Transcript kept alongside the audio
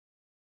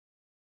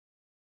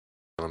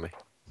me.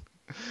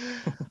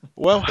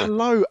 Well,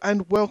 hello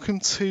and welcome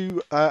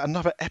to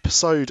another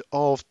episode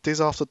of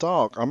Diz After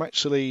Dark. I'm not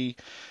sure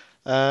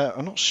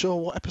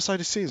what episode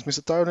this is.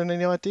 Mr. Dolan,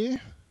 any idea?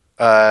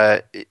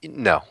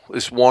 No,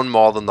 it's one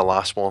more than the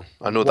last one.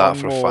 I know that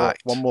for a One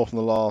fact. more from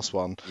the last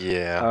one.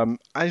 Yeah,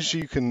 As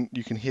you can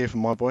hear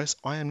from my voice,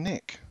 I am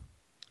Nick.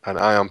 and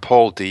I am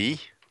Paul D.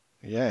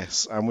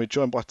 Yes, and we're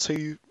joined by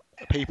two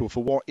people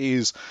for what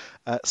is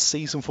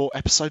season 4,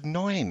 episode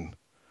 9.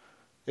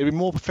 It'd be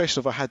more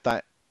professional if I had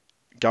that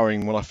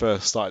going when I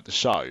first started the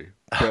show,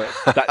 but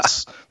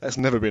that's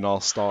never been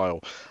our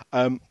style.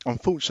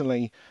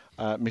 Unfortunately,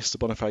 Mr.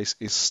 Boniface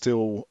is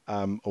still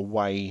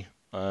away.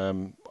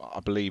 I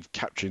believe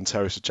capturing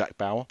terrorist Jack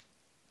Bauer.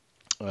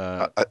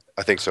 I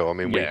think so. I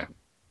mean, Yeah,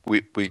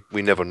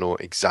 we never know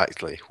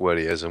exactly where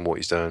he is and what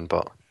he's doing,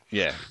 but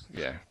yeah,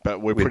 yeah.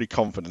 But we're we. pretty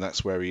confident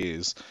that's where he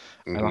is.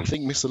 And I Mhm,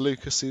 think Mr.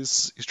 Lucas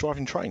is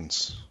driving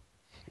trains,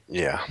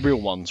 yeah.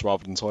 real ones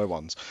rather than toy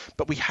ones.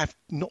 But we have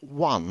not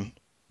one,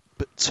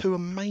 but two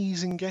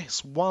amazing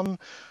guests. One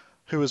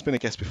who has been a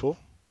guest before,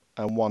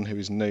 and one who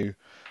is new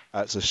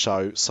to the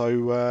show.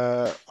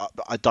 So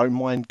I don't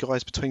mind,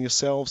 guys, between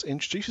yourselves,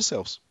 introduce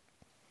yourselves.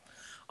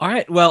 All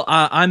right. Well,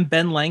 I'm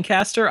Ben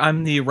Lancaster.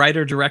 I'm the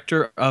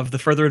writer-director of The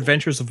Further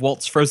Adventures of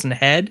Walt's Frozen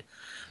Head,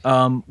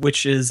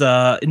 which is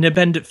an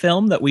independent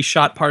film that we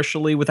shot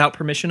partially without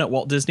permission at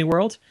Walt Disney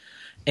World.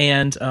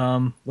 And,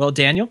 well,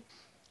 Daniel?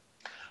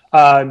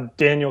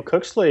 Daniel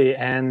Cooksley,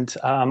 and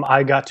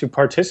I got to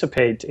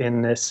participate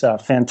in this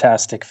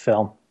fantastic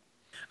film.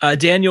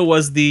 Daniel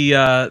was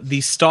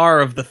the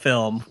star of the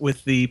film,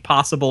 with the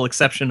possible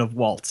exception of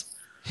Walt.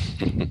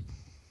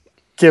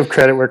 Give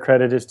credit where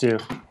credit is due,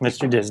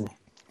 Mr. Disney.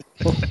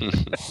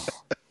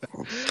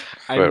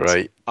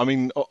 Right. I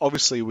mean,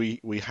 obviously,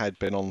 we had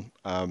been on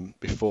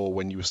before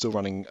when you were still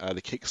running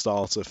the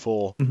Kickstarter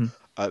for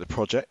the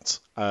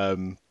project.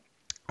 And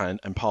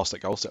passed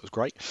that goal, so that was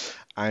great.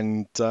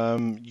 And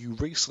you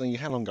recently,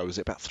 how long ago was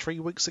it? About 3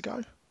 weeks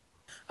ago?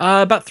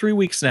 About 3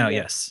 weeks now,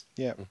 yes.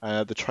 Yeah.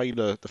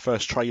 The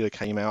first trailer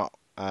came out.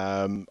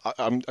 I'm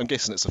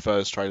guessing it's the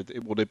first trailer.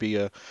 Will there be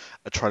a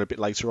trailer a bit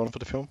later on for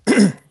the film?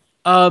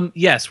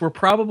 Yes, we're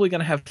probably going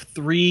to have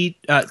 3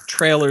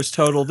 trailers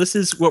total. This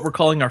is what we're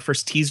calling our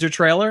first teaser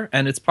trailer,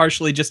 and it's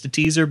partially just a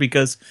teaser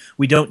because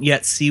we don't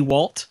yet see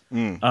Walt.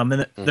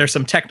 And there's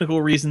some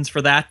technical reasons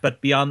for that, but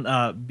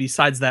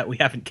besides that, we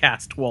haven't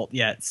cast Walt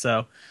yet.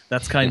 So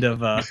that's kind of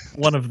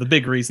one of the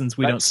big reasons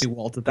we don't see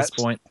Walt at this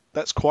point.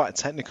 That's quite a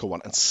technical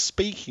one. And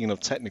speaking of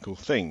technical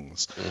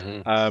things,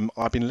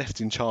 I've been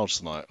left in charge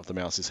tonight of the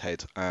Mouse's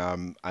Head,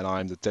 and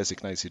I'm the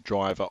designated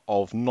driver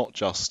of not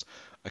just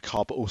a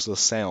car, but also the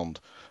sound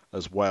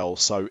as well.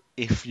 So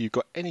if you've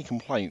got any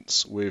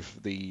complaints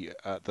with the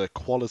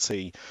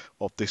quality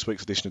of this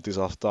week's edition of Diz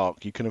After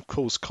Dark, you can of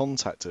course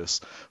contact us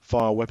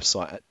via our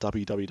website at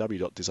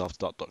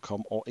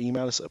www.dizafterdark.com or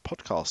email us at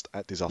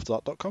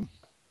podcast@dizafterdark.com.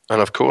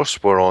 And of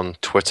course, we're on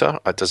Twitter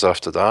at Diz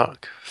After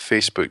Dark,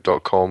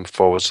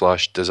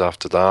 Facebook.com/Diz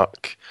After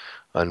Dark,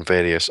 and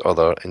various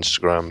other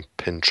Instagram,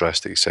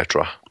 Pinterest,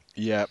 etc.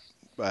 Yeah,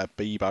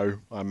 Bebo,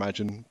 I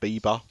imagine.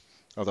 Bieber.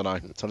 I don't know.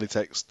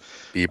 Teletext.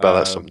 Bieber,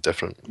 that's something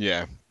different.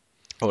 Yeah,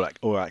 all that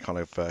kind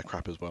of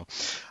crap as well.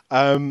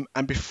 And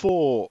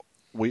before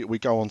we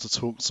go on to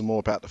talk some more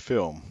about the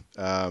film,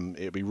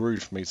 it'd be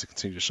rude for me to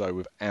continue the show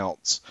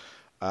without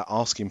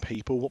asking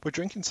people what we're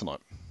drinking tonight.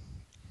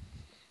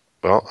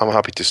 Well, I'm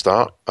happy to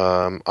start.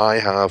 I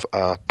have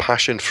a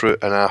passion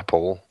fruit and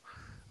apple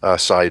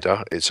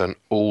cider. It's an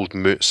old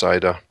moot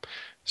cider.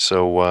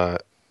 So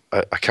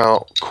I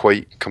can't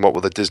quite come up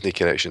with a Disney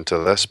connection to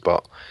this,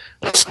 but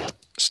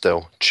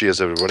still,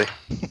 cheers everybody.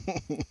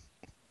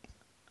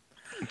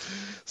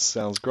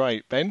 Sounds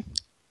great. Ben?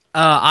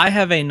 I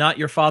have a Not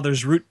Your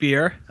Father's Root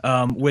Beer,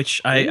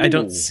 which I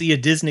don't see a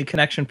Disney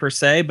connection per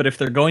se, but if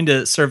they're going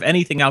to serve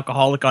anything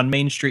alcoholic on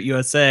Main Street,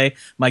 USA,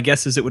 my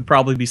guess is it would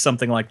probably be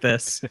something like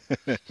this.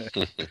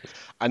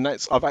 And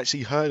I've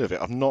actually heard of it.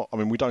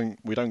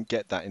 We don't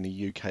get that in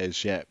the UK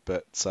as yet,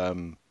 but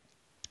I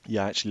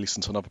actually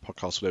listened to another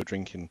podcast where they were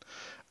drinking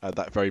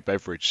that very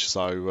beverage,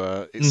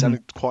 so it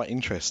sounded quite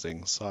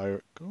interesting. So,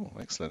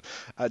 excellent.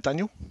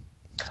 Daniel?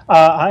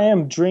 I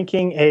am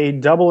drinking a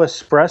double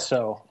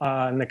espresso,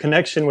 and the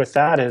connection with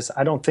that is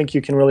I don't think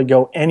you can really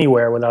go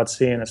anywhere without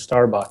seeing a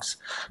Starbucks.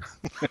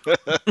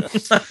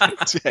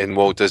 In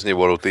Walt Disney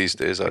World these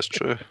days, that's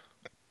true.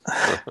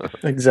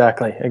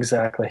 Exactly.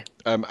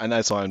 And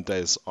as I am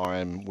Des, I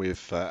am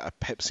with a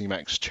Pepsi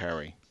Max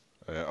Cherry,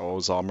 or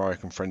as our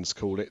American friends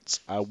call it,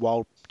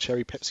 Wild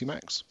Cherry Pepsi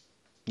Max.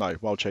 No,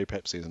 Wild Cherry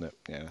Pepsi, isn't it?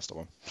 Yeah, that's the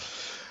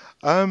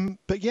one.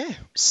 But yeah,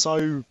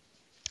 so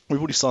we've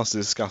already started to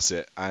discuss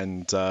it,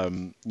 and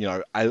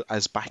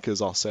as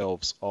backers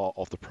ourselves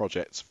of the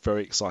project,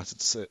 very excited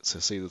to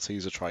see the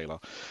teaser trailer.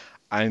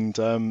 And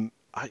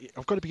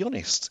I've got to be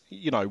honest,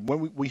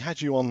 when we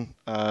had you on,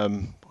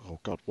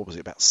 what was it,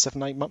 about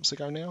 7-8 months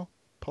ago now,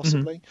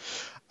 possibly?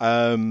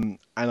 And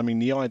I mean,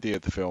 the idea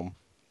of the film,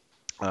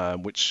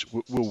 which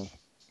we'll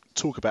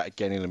talk about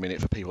again in a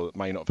minute for people that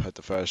may not have heard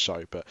the first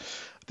show, but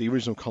the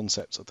original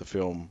concept of the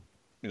film,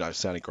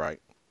 sounded great,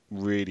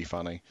 really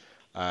funny,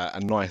 a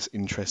nice,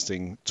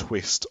 interesting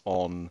twist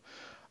on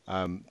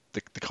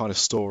the kind of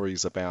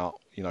stories about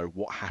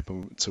what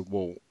happened to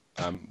Walt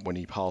when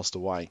he passed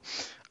away,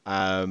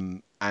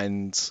 and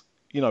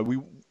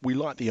we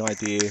liked the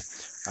idea.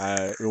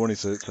 We wanted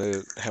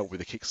to help with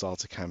the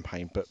Kickstarter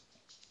campaign, but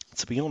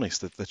to be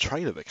honest, the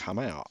trailer that came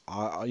out,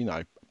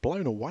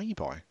 blown away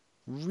by.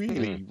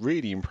 Really,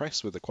 really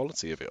impressed with the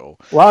quality of it all.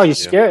 Wow, you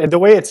scared the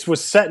way it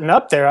was setting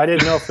up there. I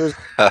didn't know if it was.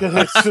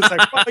 It's just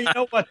like, oh, you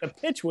know what? The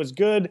pitch was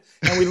good,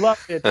 and we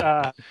loved it.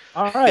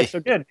 All right, so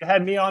good. You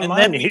had me on. And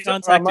my then knees. we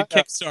contacted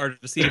Kickstarter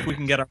to see if we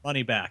can get our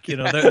money back.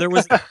 There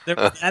was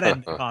that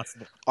hadn't been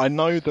possible. I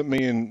know that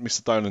me and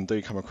Mr. Dolan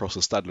do come across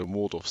as Stadler and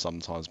Waldorf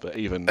sometimes, but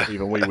even we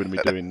wouldn't be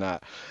doing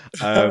that.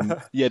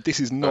 This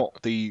is not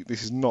like the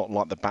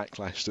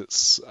backlash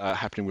that's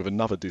happening with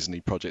another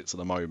Disney project at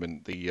the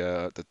moment,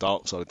 the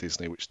dark side of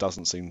Disney, which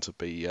doesn't seem to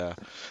be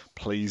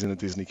pleasing the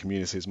Disney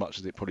community as much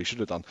as it probably should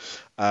have done.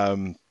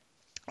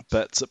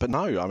 But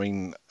no, I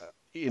mean,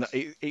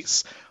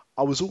 it's.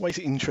 I was always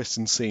interested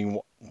in seeing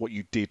what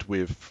you did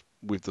with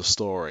the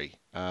story,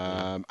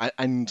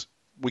 and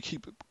we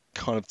keep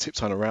kind of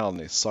tiptoeing around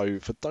this. So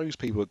for those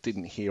people that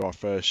didn't hear our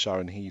first show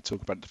and hear you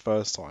talk about it the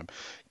first time,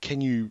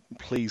 can you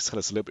please tell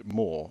us a little bit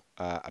more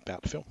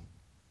about the film?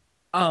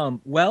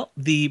 Well,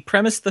 the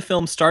premise of the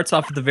film starts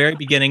off at the very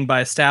beginning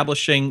by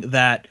establishing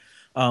that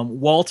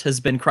Walt has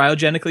been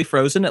cryogenically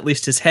frozen, at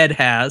least his head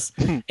has,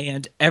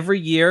 and every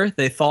year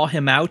they thaw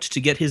him out to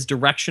get his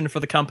direction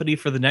for the company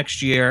for the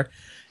next year.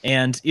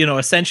 And,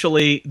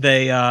 essentially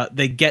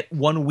they get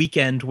one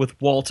weekend with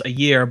Walt a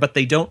year, but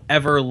they don't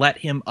ever let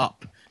him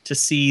up to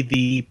see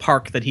the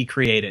park that he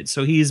created.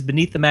 So he's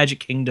beneath the Magic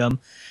Kingdom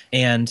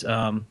and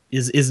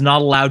is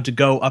not allowed to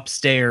go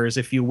upstairs,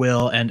 if you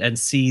will, and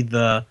see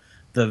the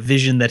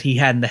vision that he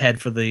had in the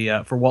head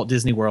for Walt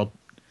Disney World.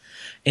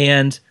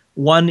 And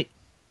one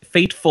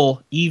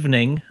fateful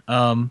evening,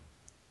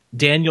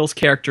 Daniel's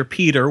character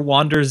Peter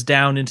wanders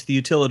down into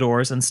the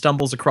utilidors and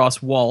stumbles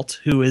across Walt,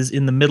 who is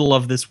in the middle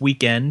of this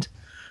weekend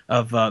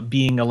of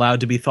being allowed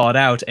to be thawed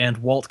out, and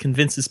Walt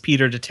convinces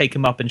Peter to take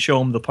him up and show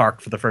him the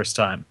park for the first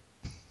time.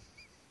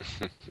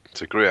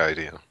 It's a great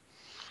idea.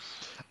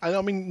 And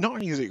I mean, not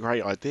only is it a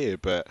great idea,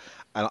 but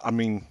I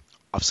mean,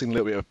 I've seen a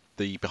little bit of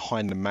the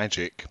Behind the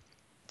Magic,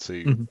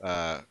 to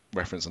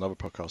reference another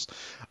podcast,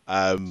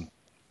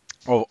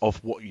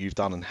 of what you've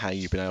done and how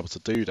you've been able to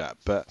do that.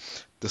 But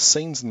the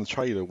scenes in the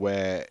trailer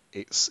where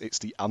it's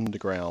the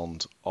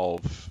underground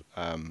of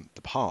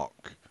the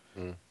park,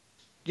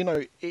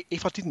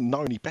 if I didn't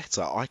know any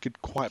better, I could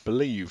quite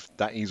believe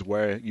that is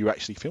where you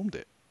actually filmed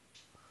it.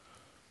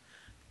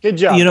 Good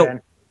job,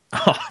 Ben.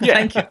 Oh,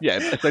 thank you.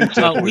 Yeah,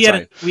 we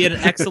had an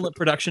excellent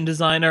production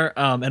designer,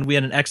 and we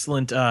had an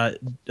excellent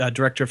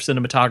director of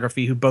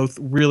cinematography who both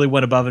really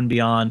went above and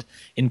beyond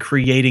in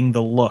creating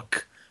the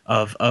look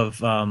of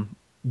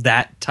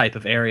that type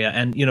of area.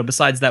 And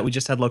besides that, we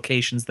just had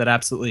locations that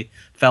absolutely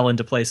fell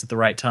into place at the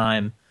right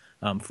time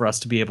for us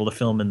to be able to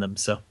film in them.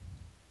 So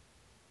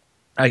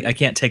I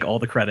can't take all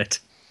the credit.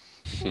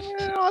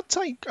 Yeah,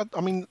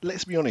 I mean,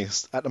 let's be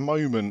honest. At the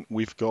moment,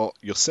 we've got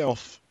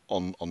yourself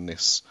on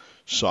this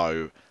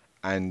show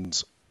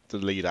and the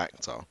lead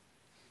actor.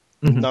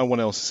 No one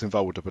else is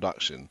involved with the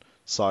production.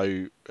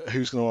 So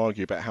who's going to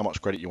argue about how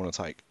much credit you want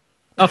to take?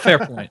 Oh, fair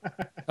point.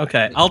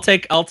 Okay, I'll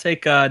take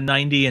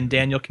 90, and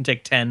Daniel can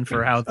take 10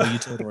 for how the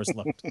utilidors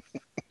looked.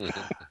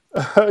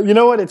 You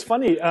know what? It's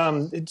funny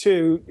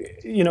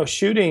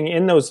shooting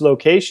in those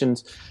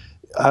locations.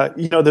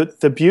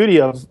 The beauty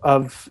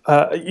of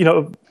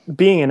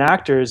being an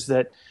actor is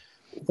that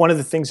one of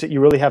the things that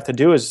you really have to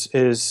do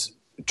is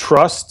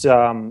trust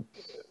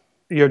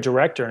your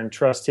director and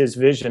trust his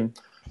vision,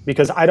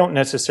 because I don't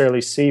necessarily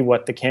see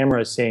what the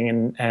camera is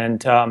seeing,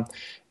 and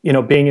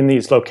being in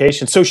these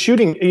locations. So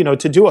shooting,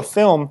 to do a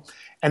film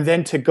and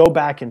then to go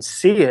back and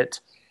see it,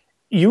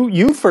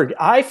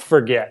 I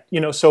forget,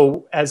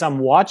 so as I'm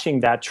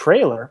watching that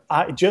trailer,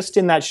 just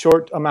in that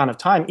short amount of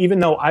time, even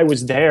though I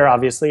was there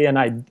obviously and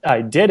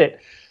I did it,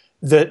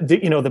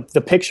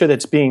 the picture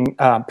that's being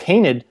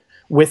painted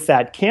with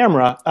that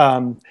camera,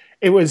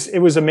 it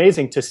was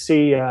amazing to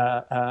see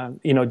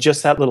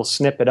just that little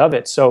snippet of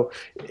it. So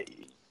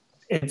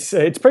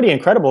it's pretty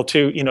incredible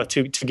to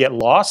get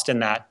lost in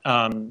that,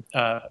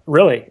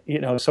 really,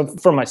 so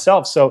for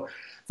myself. So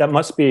that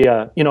must be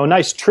a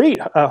nice treat,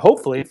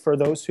 hopefully, for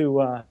those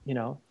who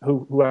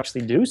who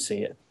actually do see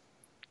it,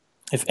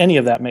 if any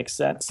of that makes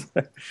sense.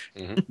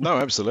 No,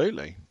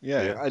 absolutely,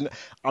 yeah. And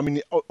I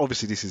mean,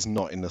 obviously, this is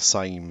not in the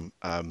same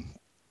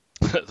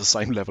at the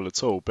same level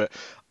at all, but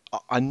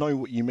I know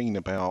what you mean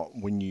about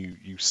when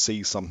you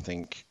see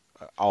something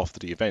after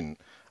the event.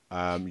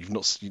 You've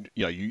not,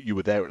 you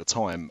were there at the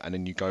time, and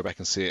then you go back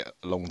and see it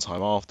a long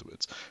time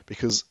afterwards.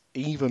 Because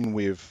even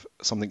with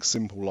something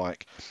simple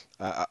like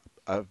a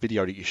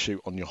video that you shoot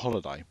on your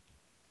holiday,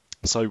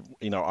 so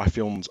I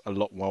filmed a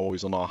lot while I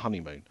was on our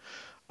honeymoon,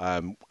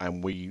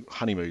 and we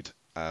honeymooned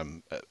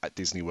at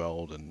Disney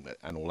World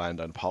and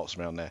Orlando and parks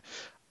around there,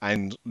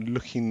 and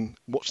watching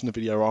the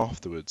video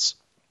afterwards,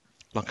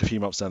 like a few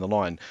months down the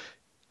line,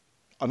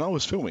 and I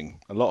was filming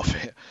a lot of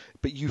it,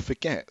 but you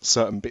forget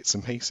certain bits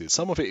and pieces.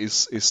 Some of it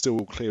is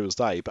still clear as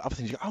day, but other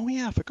things you go, oh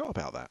yeah, I forgot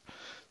about that.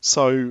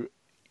 So,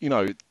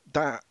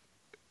 that,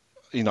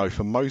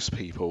 for most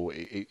people,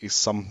 it is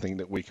something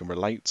that we can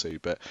relate to,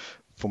 but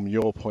from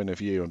your point of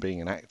view and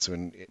being an actor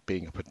and it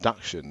being a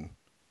production,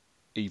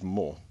 even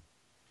more.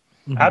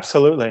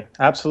 Absolutely,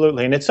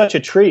 and it's such a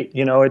treat.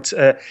 It's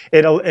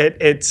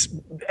it's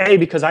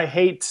because I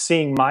hate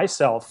seeing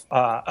myself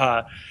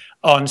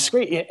on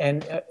screen,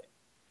 and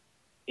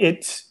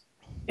it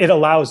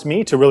allows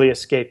me to really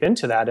escape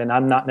into that, and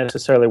I'm not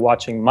necessarily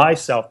watching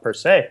myself per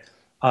se.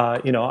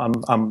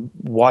 I'm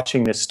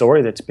watching this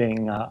story that's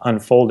being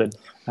unfolded,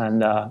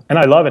 and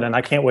I love it, and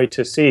I can't wait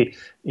to see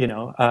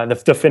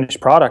the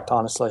finished product.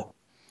 Honestly.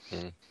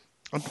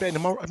 And Ben,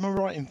 am I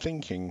right in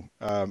thinking?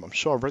 I'm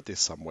sure I read this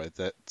somewhere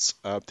that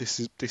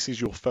this is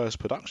your first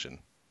production,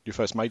 your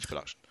first major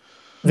production.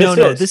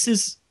 This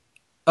is.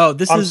 Oh,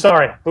 this I'm is.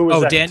 Sorry. Who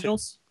was that?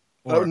 Daniel's.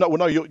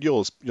 No,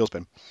 yours,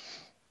 Ben.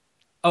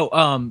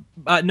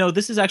 No,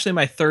 this is actually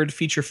my third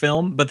feature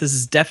film, but this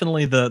is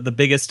definitely the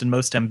biggest and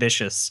most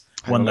ambitious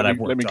one that I've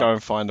worked on. Let me go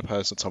and find the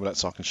person that told me that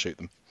so I can shoot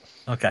them.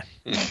 Okay.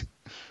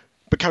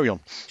 But carry on.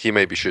 He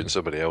may be shooting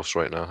somebody else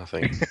right now, I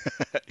think.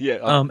 Yeah.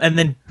 And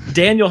then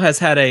Daniel has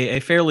had a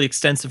fairly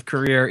extensive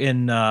career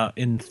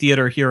in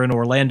theater here in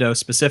Orlando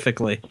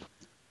specifically.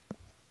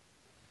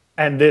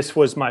 And this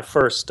was my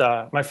first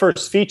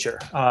feature.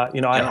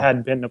 I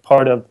had been a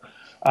part of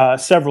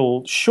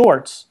several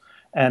shorts,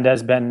 and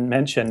as Ben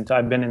mentioned,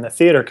 I've been in the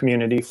theater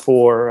community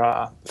for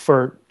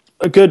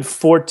a good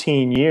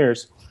 14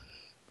 years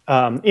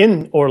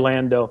in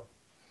Orlando.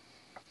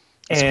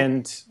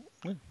 And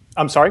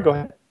I'm sorry, go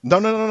ahead. No.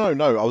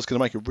 I was going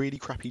to make a really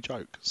crappy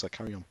joke, so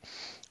carry on.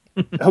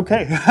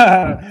 Okay.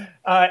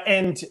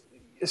 And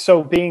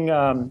so being,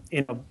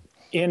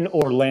 in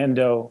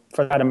Orlando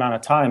for that amount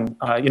of time,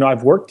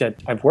 I've worked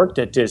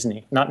at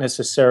Disney, not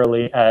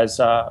necessarily as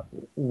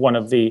one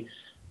of the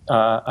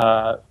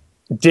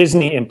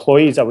Disney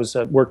employees. I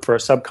worked for a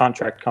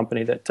subcontract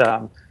company that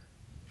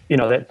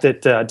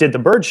did the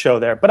bird show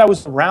there, but I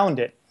was around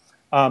it.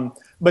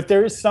 But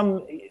there's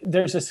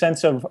a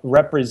sense of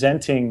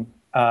representing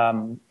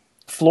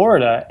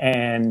Florida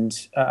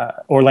and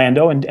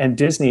Orlando and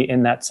Disney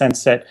in that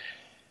sense that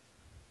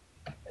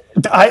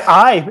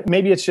I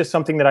maybe it's just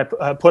something that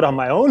I put on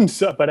my own,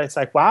 but it's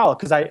like, wow,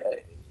 because I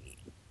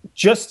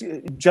just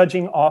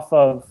judging off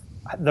of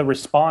the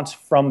response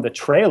from the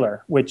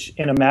trailer, which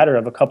in a matter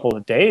of a couple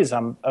of days,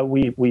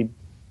 we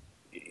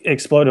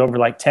exploded over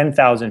like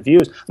 10,000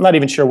 views. I'm not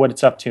even sure what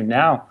it's up to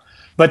now,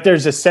 but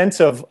there's a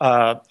sense of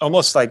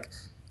almost like,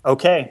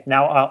 okay,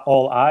 now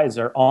all eyes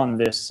are on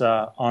this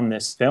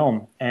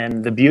film,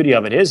 and the beauty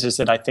of it is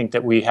that I think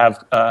that we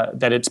have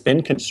that it's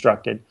been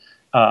constructed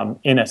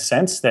in a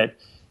sense that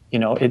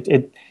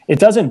it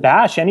doesn't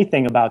bash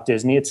anything about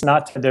Disney. It's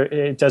not there.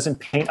 It doesn't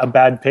paint a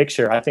bad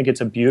picture. I think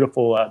it's a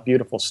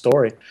beautiful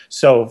story.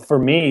 So for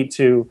me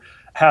to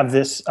have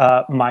this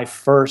my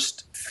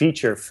first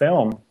feature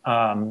film,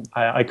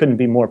 I couldn't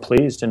be more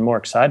pleased and more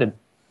excited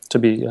to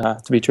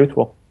be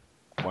truthful.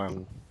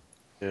 Wow.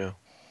 Yeah.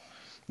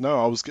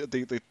 No, I was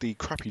the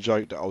crappy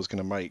joke that I was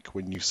going to make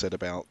when you said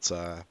about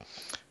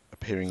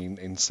appearing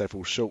in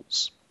several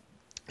shorts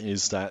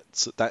is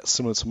that's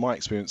similar to my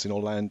experience in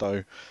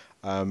Orlando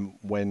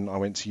when I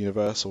went to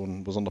Universal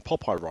and was on the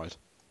Popeye ride.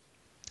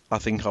 I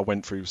think I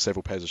went through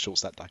several pairs of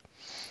shorts that day.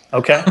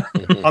 Okay,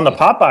 on the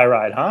Popeye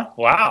ride, huh?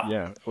 Wow.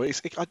 Yeah, well,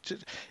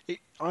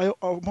 I'm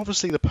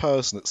obviously the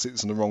person that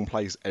sits in the wrong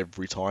place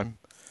every time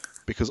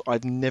because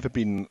I'd never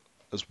been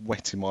as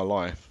wet in my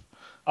life.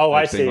 Oh,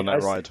 I see. On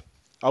that ride.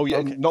 Oh yeah,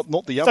 okay. Not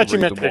the other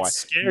reason reason why. It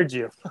scared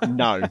you.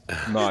 No.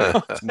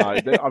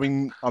 I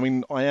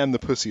mean, I am the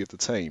pussy of the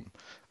team.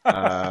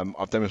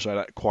 I've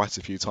demonstrated that quite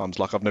a few times.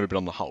 Like I've never been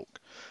on the Hulk,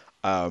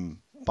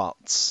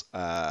 but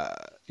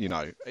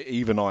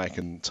even I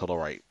can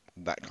tolerate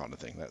that kind of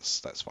thing.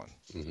 That's fine.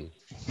 Mm-hmm.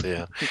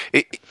 Yeah,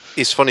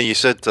 it's funny you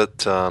said that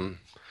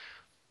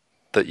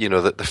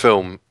that the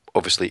film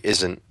obviously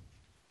isn't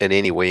in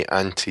any way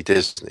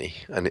anti-Disney,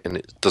 and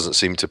it doesn't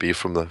seem to be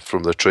from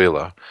the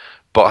trailer.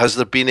 But has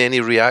there been any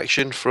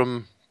reaction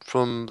from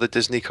the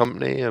Disney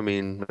company? I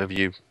mean, have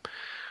you,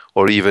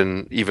 or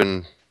even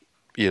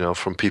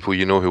from people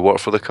who work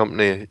for the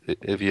company,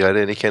 have you had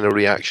any kind of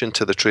reaction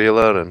to the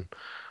trailer and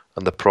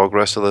the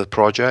progress of the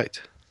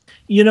project?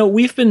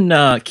 We've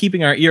been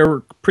keeping our ear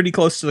pretty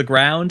close to the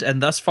ground,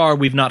 and thus far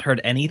we've not heard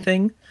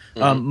anything.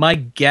 Mm-hmm. My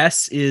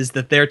guess is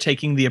that they're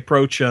taking the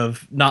approach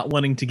of not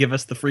wanting to give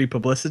us the free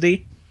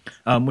publicity,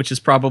 which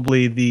is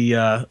probably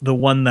the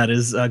one that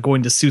is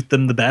going to suit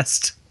them the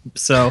best.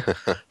 So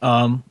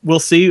we'll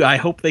see. I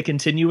hope they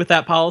continue with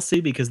that policy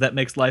because that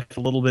makes life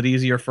a little bit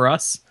easier for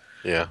us.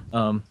 Yeah.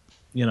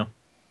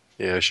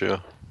 Yeah,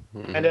 sure.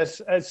 Mm-hmm. And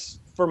as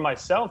for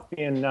myself,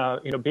 being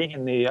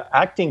in the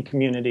acting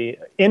community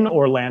in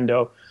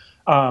Orlando,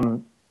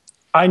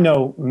 I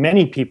know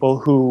many people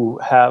who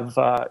have,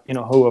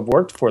 who have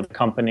worked for the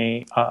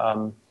company,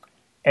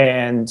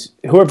 and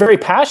who are very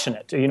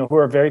passionate,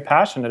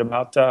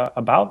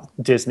 about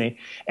Disney,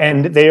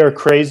 and they are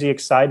crazy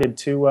excited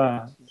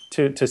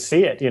to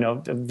see it.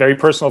 Very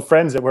personal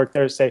friends that work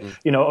there say,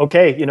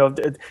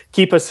 okay,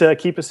 keep us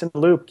in the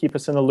loop,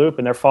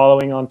 and they're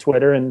following on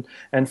Twitter and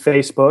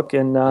Facebook,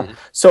 and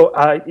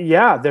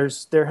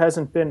there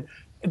hasn't been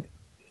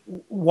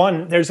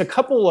one. There's a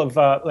couple of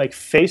like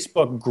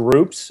Facebook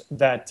groups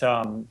that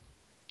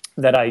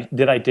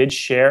I did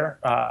share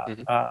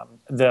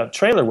the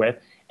trailer with.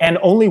 And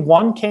only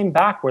one came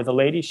back where the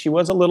lady, she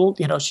was a little,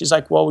 she's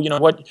like, well,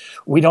 what,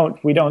 we don't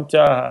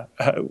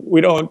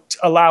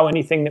allow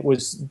anything that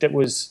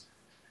was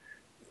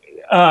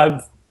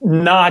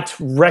not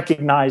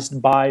recognized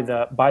by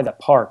the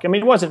park. I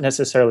mean, it wasn't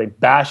necessarily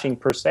bashing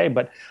per se,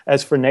 but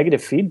as for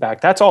negative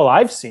feedback, that's all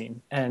I've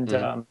seen. And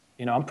I'm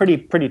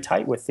pretty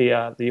tight with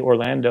the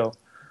Orlando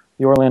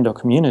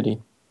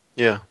community.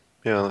 Yeah,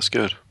 that's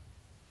good.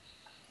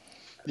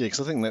 Yeah,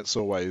 because I think that's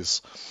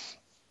always,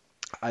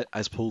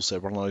 as Paul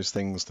said, one of those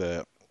things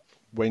that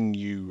when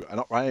you, and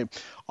I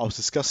was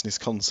discussing this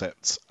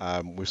concept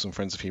with some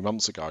friends a few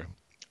months ago,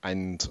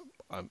 and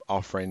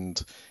our friend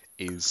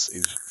is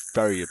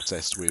very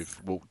obsessed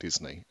with Walt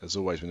Disney, has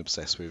always been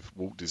obsessed with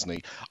Walt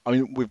Disney. I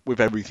mean, with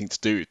everything to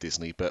do with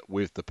Disney, but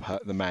with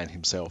the man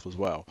himself as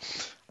well.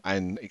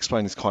 And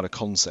explain this kind of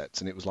concept,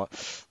 and it was like,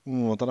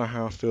 I don't know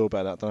how I feel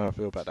about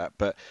that.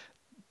 But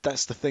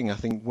that's the thing. I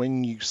think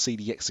when you see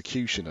the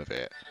execution of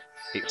it,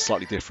 it's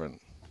slightly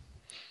different.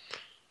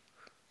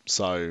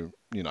 So,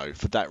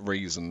 for that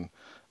reason,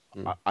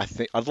 I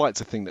think I'd like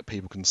to think that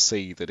people can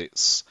see that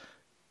it's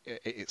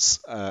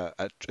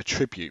a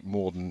tribute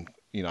more than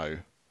I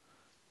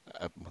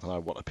don't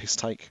know what, a piss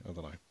take. I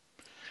don't know.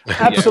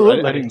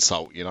 Absolutely, an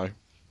insult.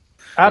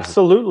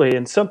 Absolutely,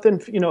 and something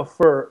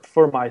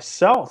for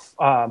myself.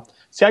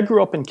 See, I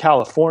grew up in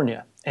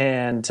California,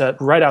 and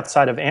right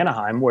outside of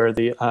Anaheim, where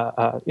the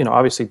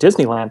obviously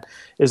Disneyland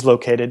is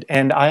located,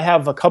 and I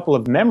have a couple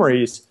of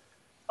memories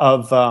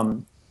of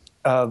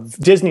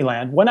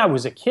Disneyland when I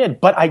was a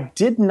kid, but I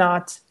did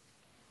not.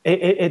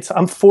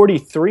 I'm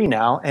 43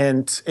 now,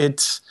 and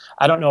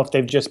I don't know if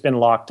they've just been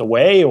locked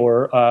away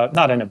or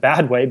not in a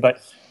bad way,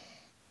 but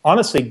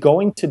honestly,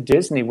 going to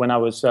Disney when I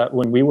was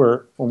when we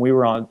went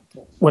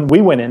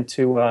in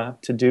to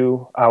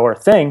do our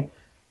thing,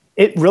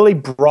 it really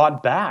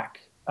brought back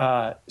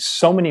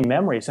so many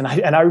memories. And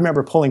I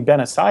remember pulling Ben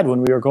aside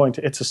when we were going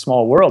to It's a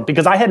Small World,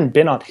 because I hadn't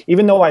been on,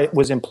 even though I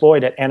was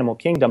employed at Animal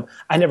Kingdom,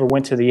 I never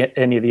went to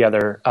any of the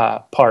other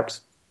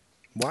parks.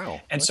 Wow.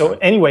 And so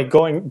anyway,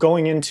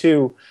 going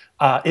into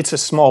It's a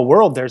Small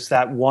World, there's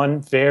that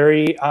one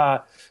very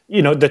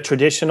the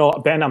traditional,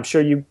 Ben, I'm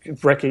sure you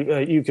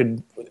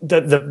could,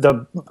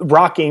 the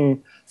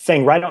rocking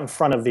thing right out in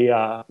front of the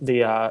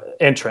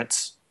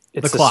entrance.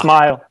 It's the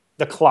smile.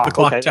 The clock. The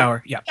clock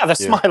tower. Yeah. Yeah, the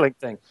smiling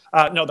thing.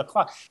 No, the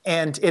clock.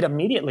 And it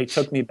immediately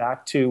took me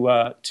back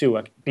to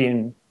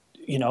being,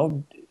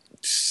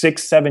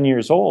 6, 7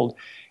 years old,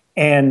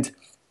 and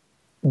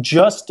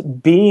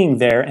just being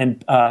there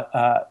and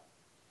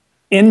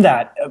in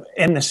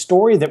the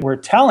story that we're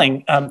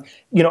telling,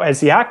 as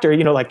the actor,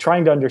 like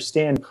trying to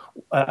understand,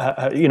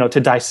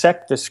 to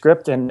dissect the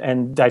script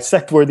and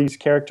dissect where these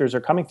characters are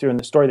coming through in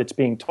the story that's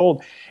being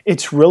told.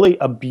 It's really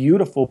a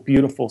beautiful,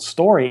 beautiful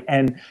story.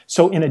 And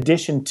so in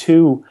addition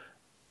to,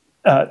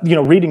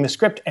 reading the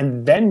script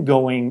and then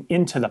going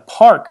into the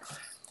park,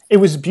 it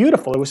was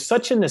beautiful. It was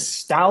such a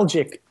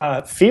nostalgic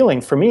feeling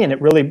for me. And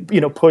it really,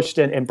 pushed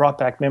and brought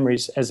back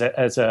memories as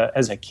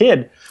a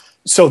kid.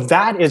 So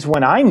that is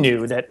when I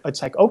knew that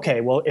it's like, okay,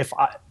 well,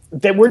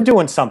 that we're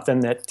doing something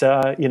that,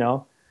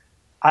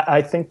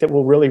 I think that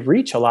will really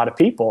reach a lot of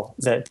people,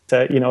 that,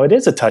 it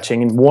is a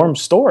touching and warm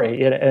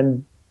story.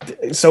 And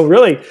so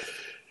really,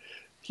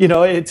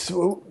 it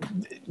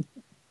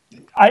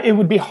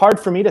would be hard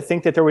for me to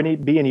think that there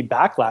would be any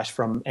backlash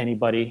from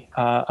anybody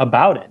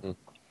about it.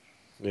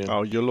 Yeah.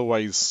 Oh, you'll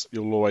always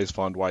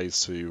find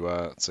ways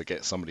to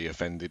get somebody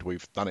offended.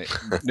 We've done it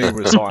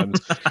numerous times.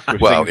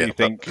 You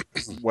think,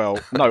 well,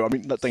 no, I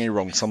mean, don't get me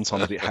wrong.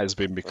 Sometimes it has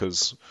been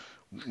because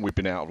we've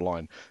been out of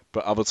line,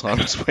 but other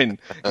times when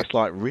it's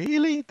like,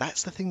 really,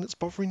 that's the thing that's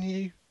bothering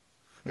you.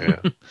 Yeah,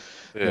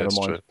 never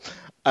mind.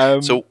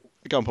 True. So,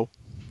 go on, Paul.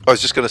 I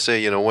was just going to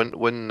say,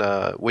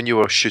 when you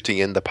were shooting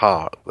in the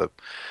park,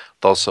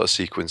 those sort of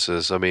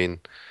sequences. I mean,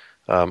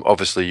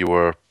 obviously you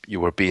were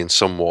being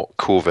somewhat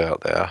covert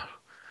there.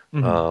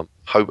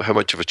 Mm-hmm. How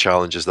much of a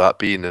challenge has that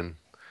been, and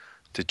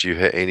did you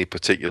hit any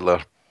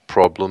particular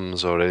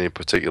problems or any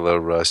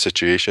particular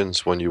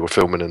situations when you were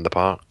filming in the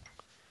park?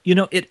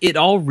 It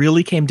all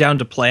really came down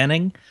to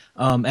planning,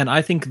 and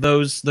I think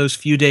those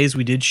few days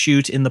we did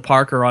shoot in the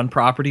park or on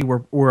property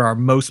were our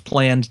most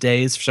planned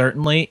days,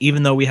 certainly,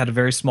 even though we had a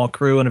very small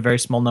crew and a very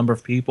small number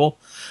of people.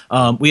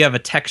 We have a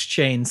text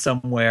chain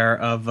somewhere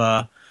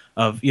of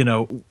of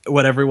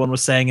what everyone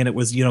was saying, and it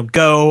was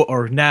go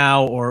or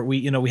now, or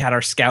we had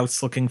our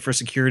scouts looking for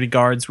security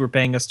guards who were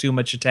paying us too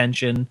much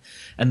attention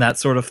and that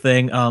sort of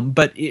thing.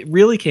 But it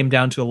really came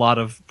down to a lot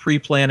of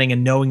pre-planning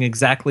and knowing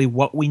exactly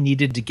what we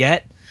needed to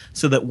get,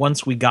 so that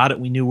once we got it,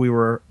 we knew we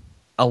were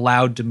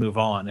allowed to move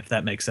on, if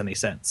that makes any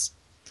sense.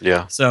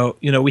 Yeah. So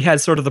we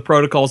had sort of the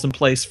protocols in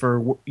place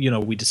for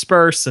we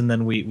disperse and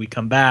then we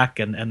come back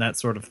and that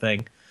sort of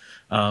thing.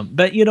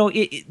 But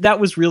that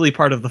was really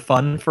part of the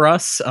fun for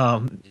us.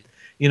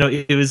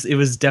 It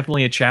was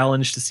definitely a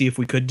challenge to see if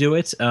we could do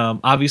it.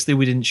 Obviously,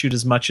 we didn't shoot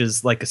as much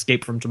as like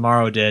Escape from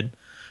Tomorrow did.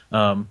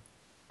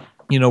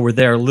 Where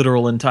their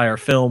literal entire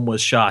film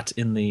was shot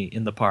in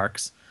the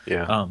parks.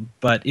 Yeah.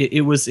 But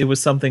it was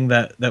something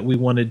that we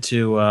wanted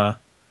to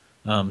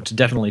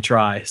definitely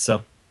try.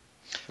 So.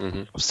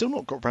 I've still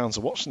not got around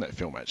to watching that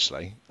film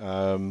actually.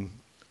 I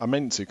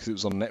meant to because it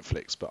was on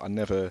Netflix, but I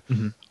never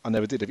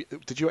did.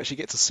 Did you actually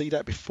get to see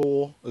that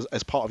before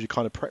as part of your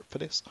kind of prep for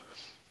this?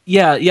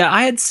 Yeah,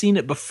 I had seen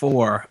it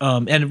before,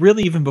 and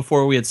really even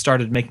before we had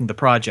started making the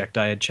project,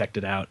 I had checked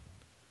it out.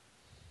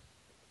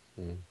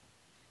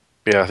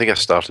 Yeah, I think I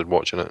started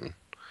watching it and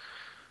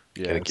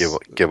Yeah,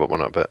 give up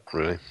on it a bit,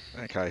 really.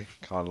 Okay,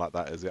 kind of like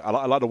that, is it? I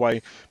like the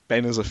way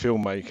Ben, as a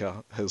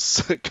filmmaker,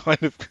 has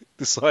kind of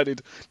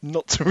decided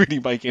not to really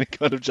make any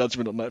kind of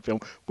judgment on that film,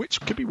 which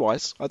could be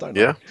wise. I don't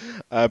know.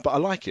 Yeah. But I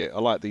like it.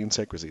 I like the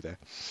integrity there.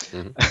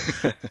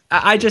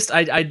 I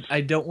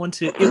don't want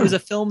to. It was a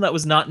film that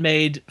was not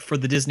made for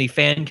the Disney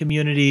fan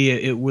community.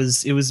 It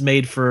was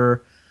made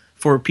for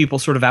people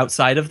sort of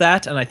outside of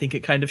that, and I think it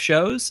kind of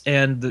shows.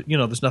 And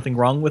there's nothing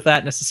wrong with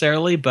that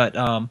necessarily, but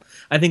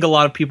I think a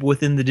lot of people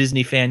within the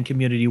Disney fan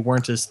community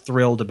weren't as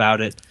thrilled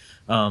about it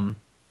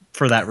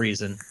for that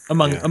reason,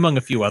 among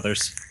a few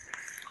others.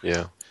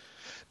 Yeah.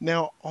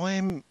 Now,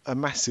 I'm a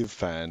massive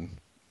fan.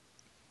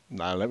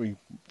 Now, let me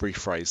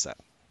rephrase that.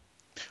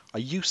 I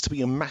used to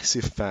be a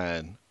massive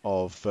fan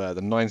of the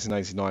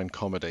 1989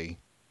 comedy,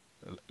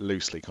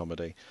 loosely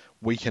comedy,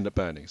 Weekend at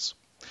Bernie's.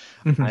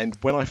 And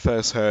when I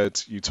first heard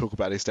you talk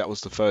about this, that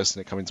was the first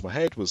thing that came into my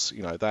head was,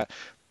 that.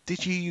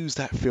 Did you use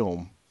that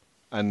film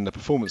and the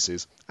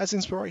performances as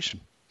inspiration?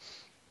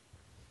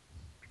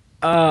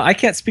 I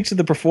can't speak to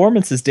the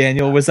performances,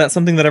 Daniel. Was that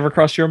something that ever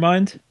crossed your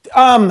mind?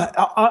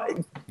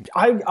 I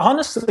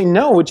honestly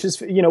no, which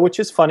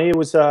is funny. It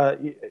was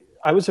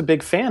I was a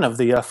big fan of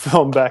the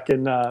film back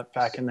in the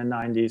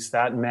 90s.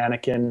 That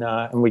Mannequin,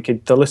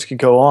 and the list could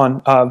go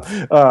on.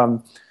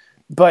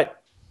 But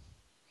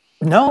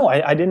no,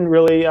 I didn't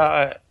really.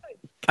 I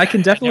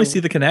can definitely see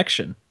the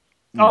connection.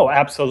 Oh,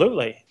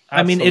 absolutely.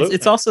 I mean,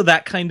 it's also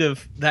that kind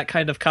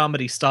of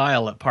comedy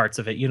style at parts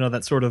of it.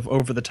 That sort of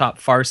over the top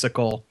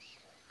farcical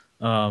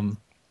thing.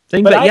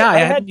 But I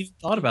hadn't even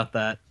thought about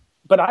that.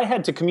 But I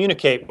had to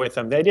communicate with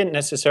them. They didn't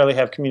necessarily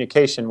have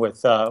communication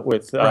with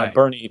Right.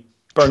 Bernie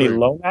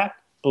Lomax.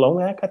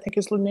 Lomax, I think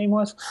his name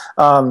was.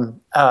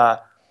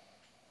 But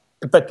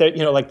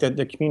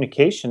the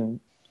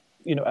communication.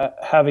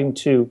 Having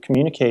to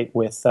communicate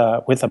with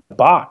a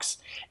box,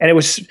 and it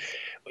was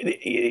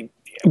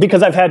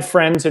because I've had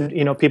friends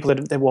and people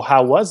that well,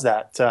 how was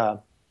that?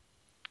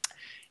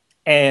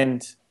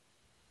 And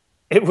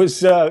it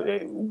was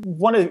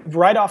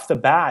right off the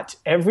bat,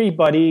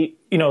 everybody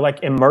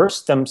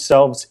immersed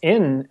themselves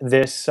in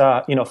this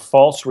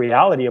false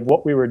reality of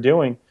what we were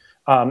doing.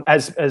 By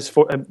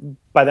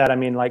that I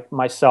mean like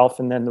myself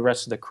and then the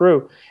rest of the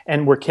crew,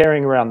 and we're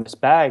carrying around this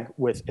bag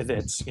with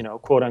its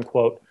quote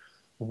unquote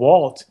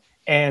Walt,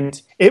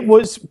 and it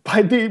was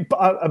by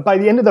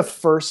the end of the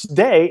first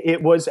day,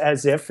 it was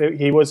as if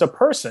he was a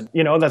person.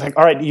 That's like,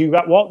 all right, you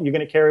got Walt, you're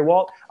going to carry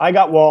Walt. I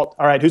got Walt.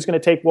 All right, who's going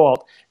to take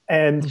Walt?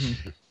 And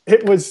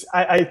it was,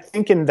 I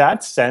think, in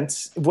that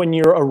sense, when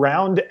you're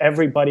around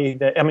everybody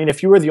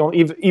if you were the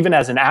only, even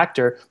as an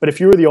actor, but if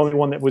you were the only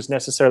one that was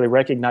necessarily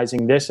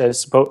recognizing this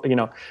as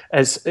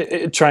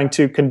trying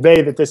to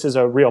convey that this is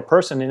a real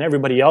person, and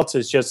everybody else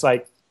is just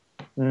like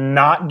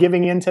not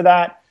giving into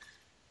that.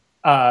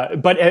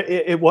 But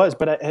it was.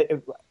 But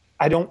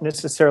I don't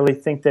necessarily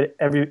think that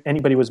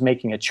anybody was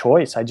making a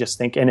choice. I just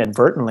think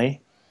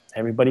inadvertently,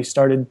 everybody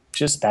started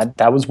just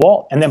that was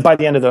Walt. And then by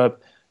the end of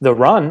the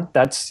run,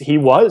 he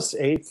was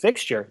a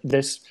fixture.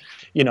 This,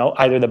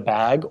 either the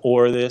bag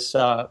or this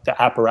the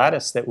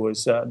apparatus that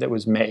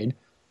was made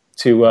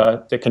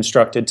to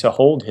constructed to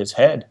hold his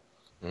head.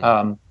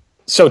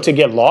 So to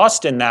get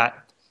lost in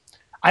that,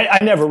 I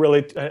never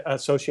really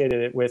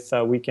associated it with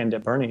Weekend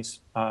at Bernie's.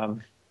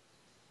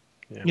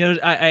 Yeah.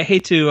 I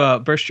hate to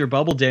burst your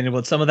bubble, Daniel,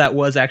 but some of that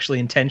was actually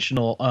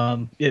intentional.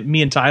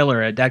 Me and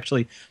Tyler had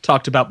actually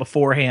talked about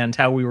beforehand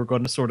how we were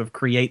going to sort of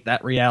create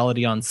that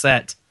reality on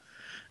set,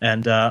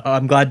 and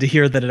I'm glad to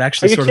hear that it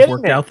actually sort of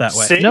worked out that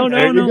way. See, No,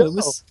 there you go. it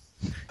was.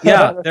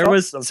 Yeah, there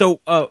was. awesome.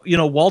 So,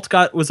 Walt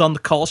was on the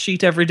call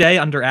sheet every day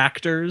under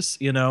actors,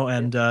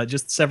 and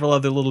just several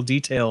other little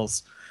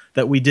details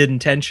that we did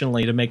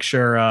intentionally to make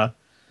sure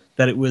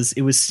that it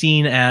was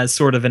seen as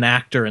sort of an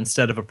actor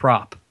instead of a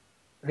prop.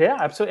 Yeah,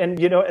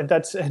 absolutely, and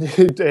that's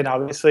and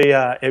obviously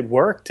it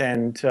worked,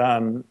 and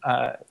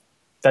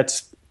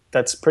that's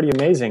that's pretty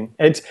amazing.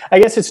 I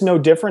guess it's no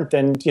different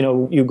than, you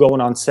know, you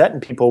going on set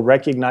and people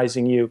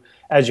recognizing you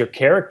as your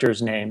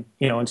character's name,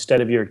 you know,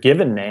 instead of your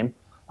given name.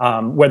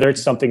 Whether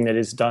it's something that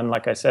is done,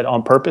 like I said,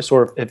 on purpose,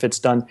 or if it's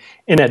done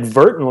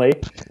inadvertently,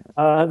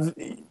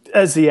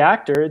 as the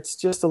actor, it's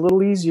just a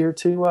little easier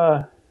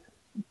to,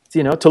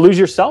 you know, to lose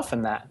yourself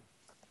in that.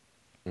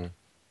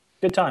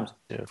 Good times.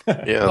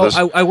 Yeah.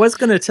 Yeah. I was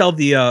going to tell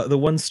the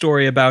one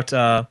story about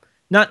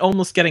not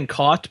almost getting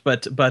caught,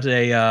 but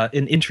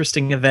an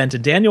interesting event.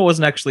 And Daniel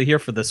wasn't actually here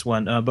for this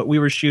one, but we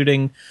were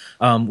shooting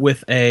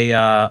with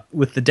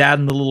the dad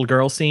and the little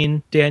girl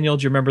scene. Daniel,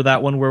 do you remember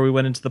that one where we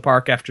went into the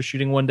park after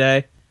shooting one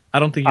day? I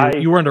don't think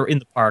you weren't in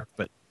the park,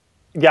 but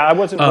yeah, I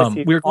wasn't with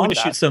you. We were going to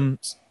shoot some.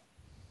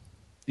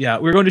 Yeah,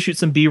 we were going to shoot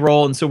some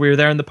B-roll, and so we were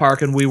there in the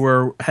park, and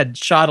had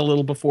shot a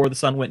little before the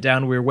sun went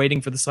down. We were waiting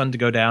for the sun to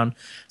go down,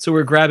 so we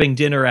were grabbing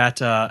dinner at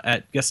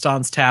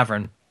Gaston's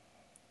Tavern,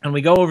 and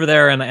we go over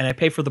there, and I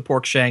pay for the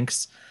pork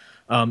shanks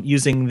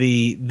using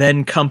the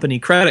then company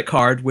credit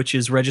card, which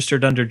is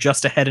registered under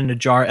Just a Head in a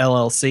Jar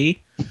LLC.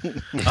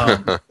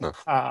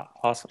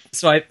 Awesome.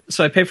 So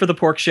I pay for the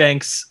pork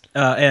shanks,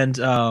 and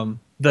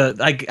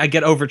I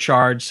get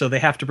overcharged, so they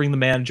have to bring the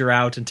manager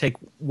out and take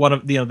one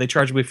of, you know, they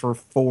charge me for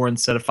 4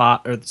 instead of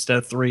 5 or instead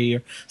of 3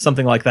 or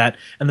something like that.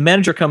 And the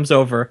manager comes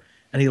over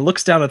and he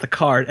looks down at the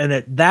card, and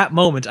at that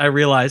moment I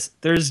realize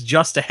there's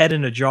Just a Head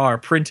in a Jar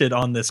printed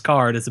on this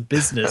card as a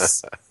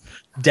business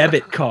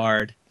debit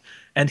card.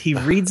 And he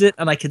reads it,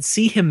 and I can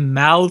see him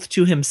mouth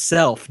to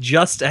himself,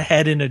 "Just a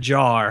head in a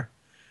jar."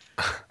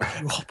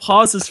 He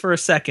pauses for a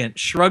second,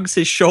 shrugs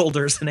his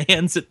shoulders, and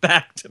hands it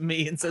back to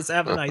me and says,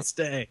 "Have a nice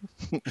day."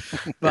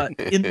 But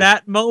in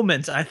that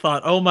moment, I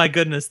thought, "Oh my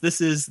goodness, this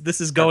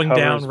is going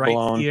down right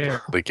blown.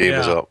 here." The game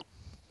is up.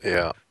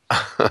 Yeah.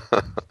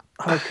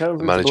 The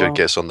manager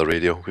gets on the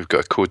radio. We've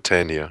got a code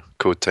 10 here.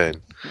 Code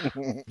 10.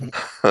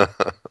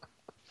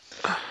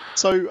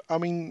 So, I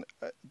mean,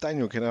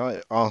 Daniel, can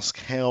I ask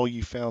how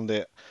you found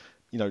it,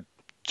 you know,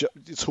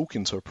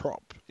 talking to a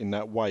prop in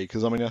that way?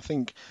 Because, I mean, I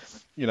think,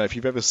 you know, if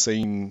you've ever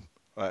seen,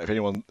 if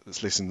anyone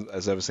that's listened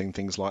has ever seen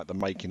things like the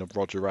making of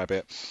Roger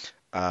Rabbit,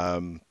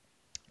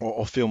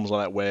 or films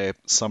like that where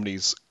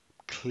somebody's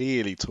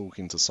clearly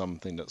talking to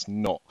something that's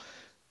not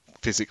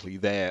physically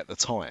there at the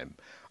time,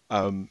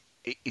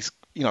 it's,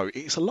 you know,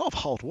 it's a lot of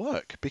hard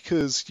work,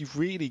 because you've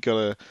really got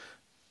to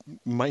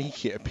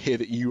make it appear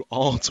that you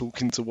are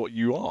talking to what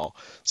you are.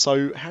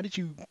 So how did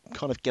you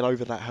kind of get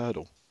over that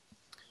hurdle?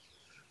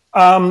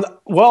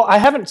 Well, I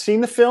haven't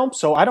seen the film,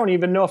 so I don't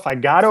even know if I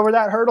got over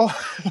that hurdle.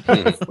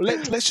 Well,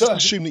 let's just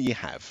assume that you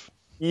have.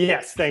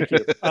 Yes, thank you.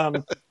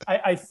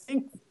 I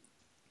think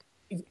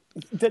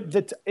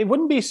that it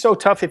wouldn't be so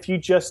tough if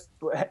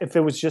it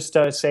was just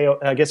say,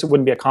 I guess it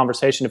wouldn't be a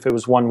conversation if it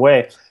was one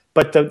way.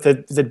 But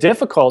the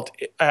difficult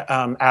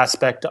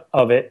aspect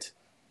of it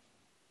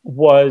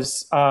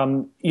was,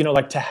 you know,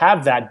 like to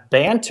have that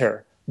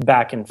banter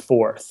back and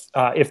forth,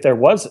 if there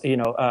was, you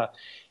know,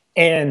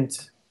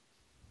 and,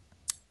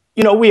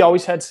 you know, we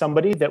always had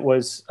somebody that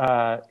was,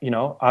 you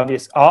know,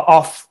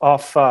 off,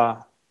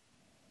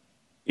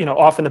 you know,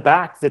 off in the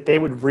back, that they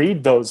would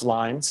read those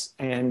lines.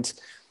 And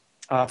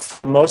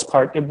for the most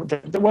part,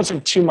 there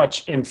wasn't too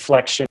much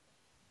inflection.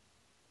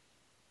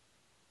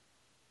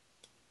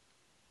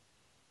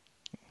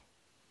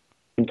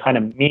 And kind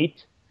of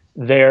meet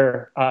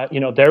their,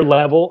 you know, their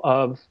level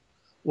of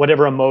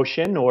whatever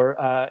emotion,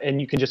 or and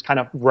you can just kind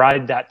of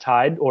ride that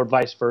tide, or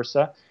vice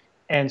versa.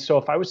 And so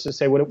if I was to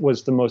say what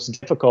was the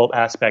most difficult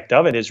aspect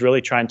of it, is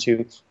really trying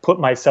to put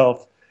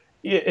myself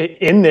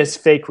in this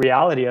fake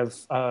reality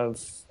of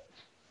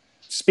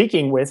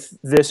speaking with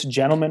this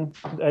gentleman,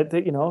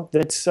 you know,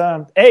 that's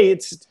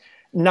it's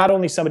not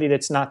only somebody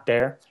that's not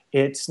there,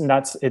 it's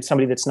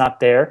somebody that's not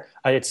there.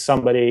 It's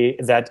somebody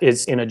that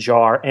is in a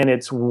jar, and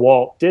it's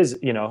Walt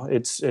Disney. You know,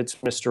 it's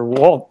Mr.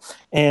 Walt.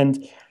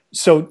 And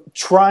so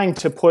trying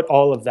to put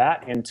all of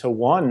that into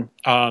one,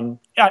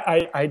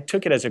 I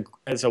took it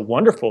as a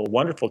wonderful,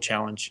 wonderful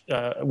challenge,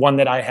 one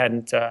that I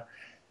hadn't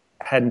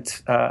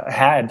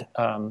had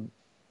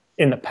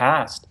in the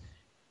past.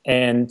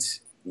 And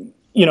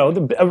you know,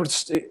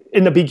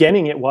 in the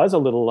beginning, it was a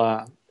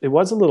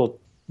little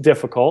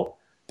difficult.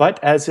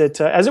 But as it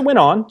went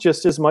on,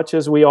 just as much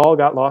as we all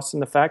got lost in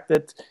the fact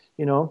that,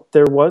 you know,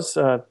 there was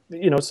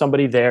you know,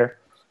 somebody there,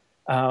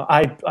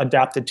 I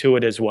adapted to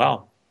it as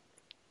well.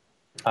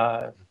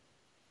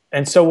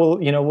 And so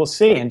we'll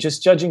see. And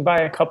just judging by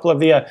a couple of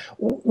the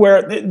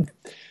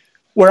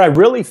where I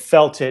really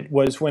felt it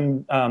was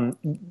when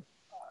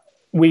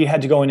we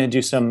had to go in and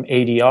do some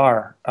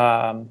ADR,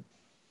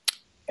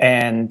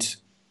 and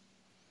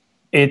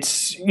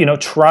it's, you know,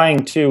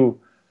 trying to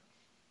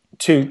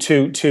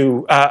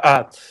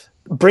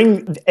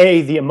bring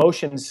the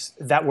emotions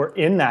that were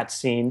in that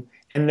scene,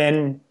 and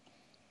then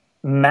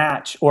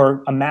match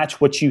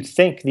what you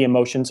think the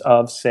emotions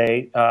of,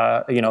 say,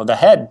 you know, the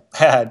head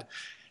had.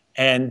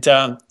 And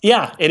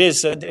yeah,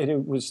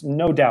 it was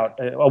no doubt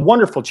a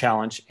wonderful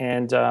challenge,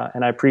 and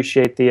I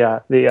appreciate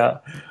the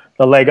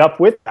leg up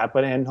with that.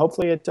 And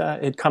hopefully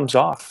it comes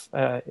off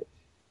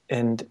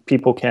and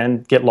people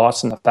can get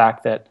lost in the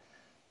fact that,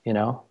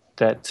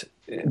 that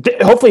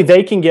hopefully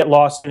they can get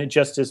lost in it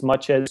just as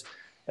much as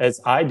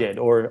I did,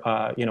 or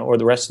or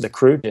the rest of the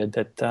crew did,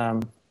 that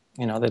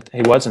that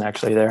he wasn't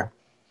actually there.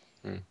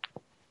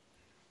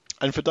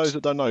 And for those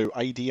that don't know,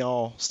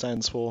 ADR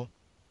stands for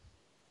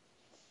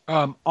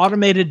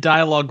automated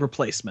dialogue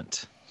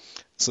replacement.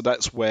 So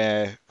that's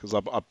where, because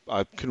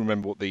I couldn't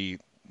remember what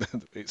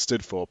it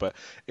stood for, but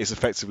it's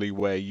effectively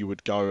where you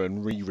would go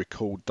and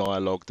re-record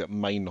dialogue that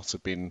may not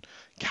have been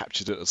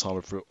captured at the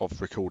time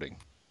of recording.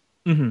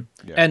 Mm-hmm.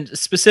 Yeah. And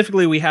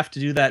specifically, we have to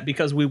do that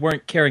because we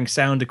weren't carrying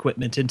sound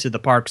equipment into the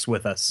parks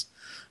with us.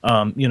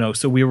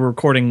 So we were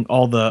recording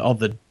all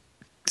the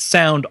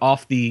sound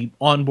off the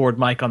onboard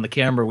mic on the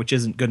camera, which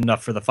isn't good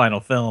enough for the final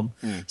film.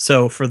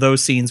 So for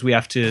those scenes, we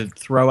have to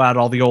throw out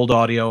all the old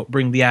audio,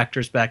 bring the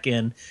actors back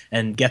in,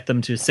 and get them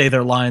to say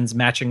their lines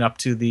matching up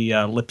to the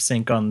lip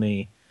sync on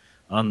the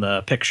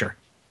picture.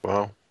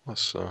 Wow,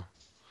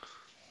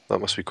 that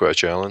must be quite a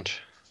challenge.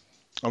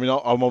 I mean,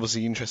 I'm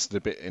obviously interested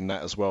a bit in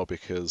that as well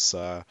because,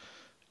 I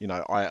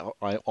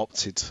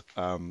opted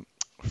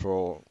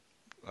for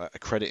a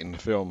credit in the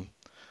film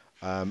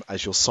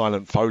as your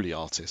silent Foley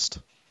artist.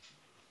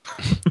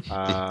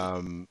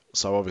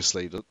 So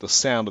obviously the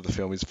sound of the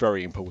film is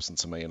very important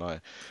to me, and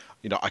I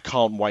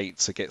can't wait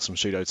to get some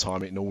studio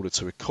time in order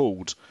to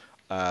record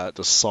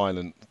the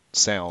silent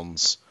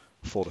sounds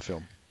for the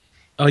film.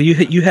 Oh,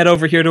 you head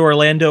over here to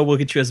Orlando. We'll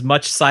get you as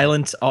much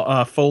silent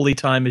Foley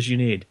time as you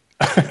need.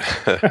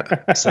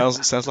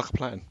 Sounds like a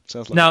plan.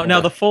 Now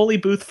the Foley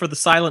booth for the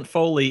silent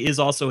Foley is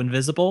also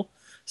invisible,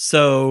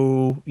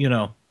 so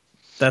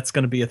that's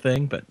going to be a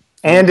thing. But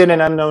and in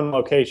an unknown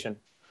location.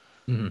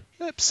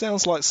 Mm-hmm. It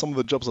sounds like some of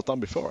the jobs I've done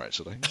before,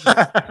 actually.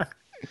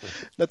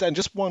 Now, Dan,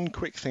 just one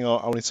quick thing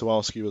I wanted to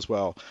ask you as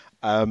well.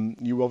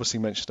 You obviously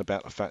mentioned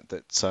about the fact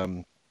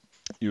that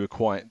you were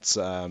quite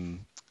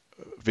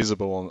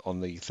visible on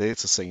the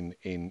theatre scene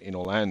in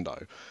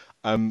Orlando.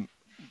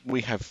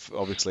 We have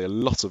obviously a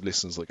lot of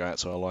listeners that go out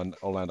to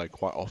Orlando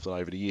quite often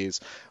over the years.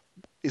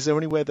 Is there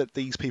anywhere that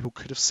these people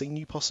could have seen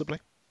you possibly?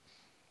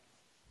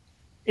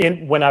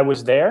 When I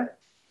was there?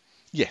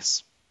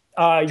 Yes.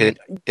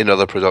 In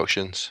other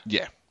productions?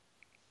 Yeah.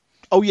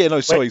 Oh, yeah,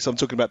 no, sorry. So I'm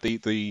talking about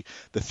the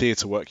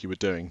theatre work you were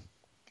doing.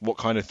 What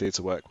kind of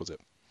theatre work was it?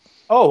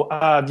 Oh,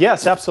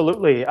 yes,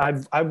 absolutely.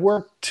 I've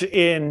worked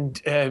in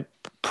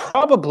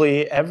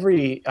probably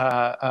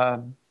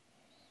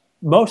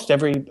most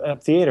every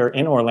theater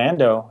in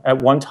Orlando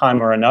at one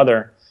time or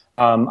another.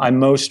 I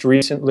most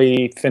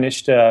recently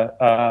finished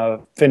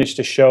a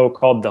show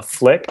called The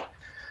Flick,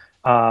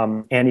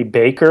 Annie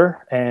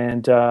Baker,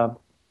 and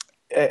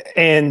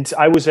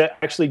I was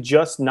actually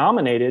just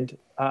nominated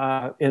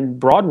in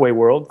Broadway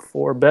World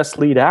for Best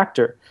Lead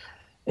Actor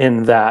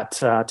in that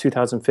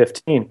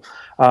 2015.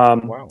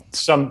 Wow!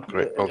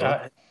 Great.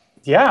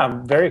 Yeah,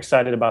 I'm very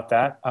excited about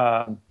that.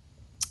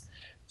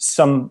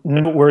 Some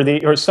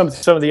noteworthy, or some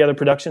of the other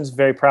productions,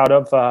 very proud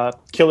of.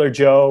 Killer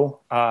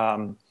Joe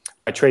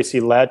by Tracy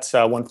Letts,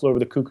 One Flew Over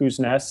the Cuckoo's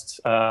Nest,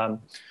 and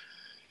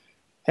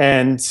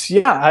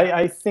yeah,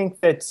 I think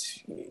that.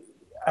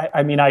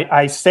 I mean,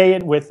 I say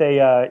it with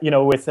a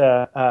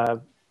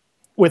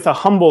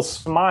humble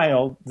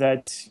smile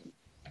that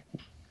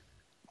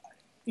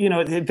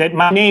that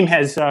my name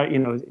has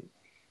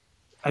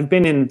I've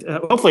been in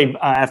hopefully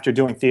after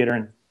doing theater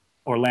in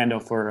Orlando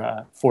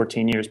for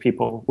 14 years,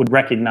 people would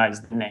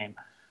recognize the name,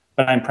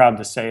 but I'm proud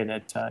to say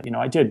that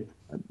I did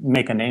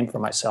make a name for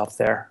myself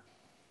there.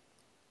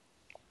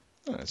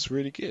 That's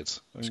really good.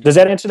 Does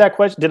that answer that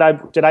question? Did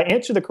I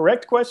answer the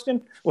correct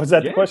question? Was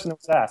that the question that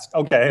was asked?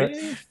 Okay.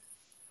 Yeah.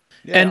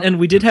 Yeah. And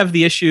we did have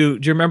the issue.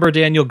 Do you remember,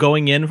 Daniel,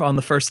 going in on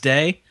the first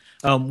day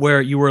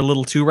where you were a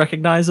little too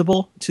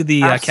recognizable to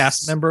the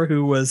cast member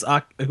who was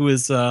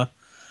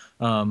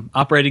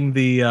operating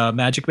the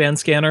Magic Band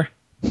scanner?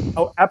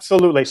 Oh,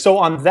 absolutely. So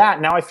on that,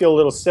 now I feel a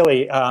little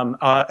silly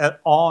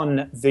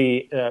on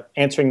the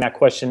answering that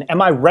question.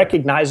 Am I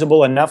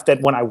recognizable enough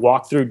that when I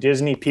walk through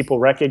Disney, people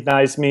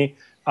recognize me?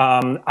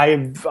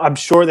 I'm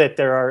sure that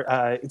there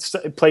are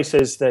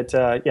places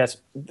that, yes,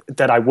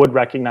 that I would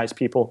recognize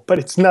people, but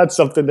it's not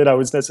something that I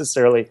was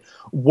necessarily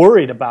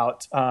worried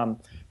about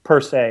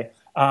per se.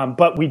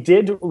 But we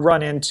did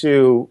run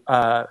into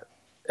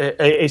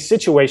a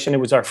situation. It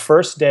was our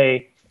first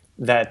day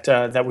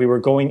that we were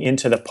going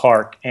into the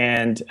park,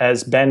 and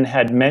as Ben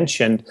had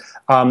mentioned,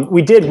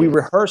 we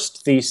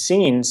rehearsed these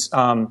scenes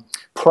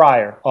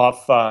prior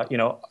off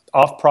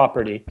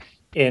property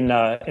in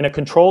a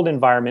controlled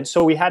environment,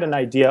 so we had an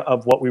idea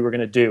of what we were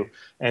going to do,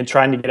 and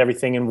trying to get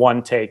everything in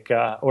one take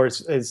or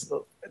as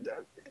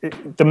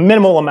the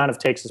minimal amount of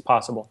takes as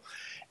possible,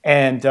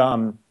 and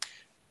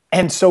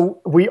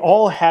so we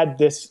all had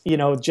this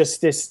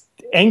just this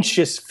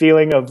anxious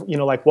feeling of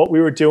like what we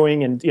were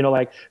doing, and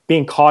like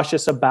being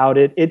cautious about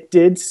it. It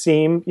did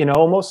seem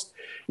almost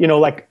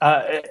like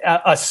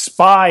a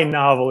spy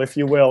novel, if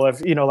you will, of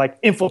like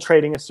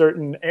infiltrating a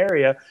certain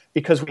area,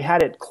 because we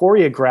had it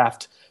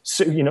choreographed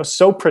so,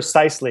 so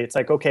precisely. It's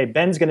like, okay,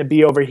 Ben's going to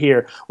be over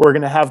here. We're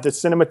going to have the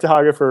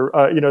cinematographer,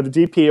 the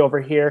DP over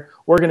here.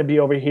 We're going to be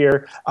over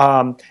here.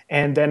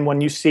 And then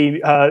when you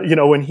see,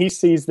 when he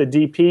sees the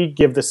DP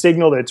give the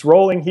signal that it's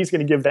rolling, he's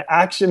going to give the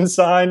action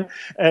sign.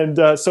 And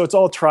so it's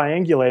all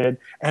triangulated,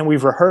 and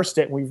we've rehearsed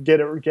it. And we get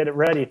it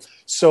ready.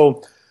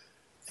 So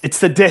it's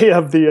the day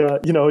of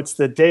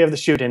the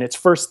shoot, and it's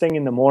first thing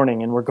in the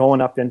morning, and we're going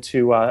up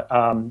into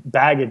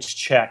baggage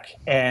check,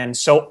 and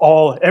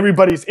so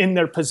everybody's in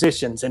their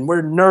positions, and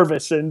we're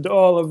nervous and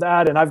all of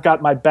that, and I've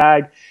got my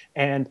bag,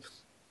 and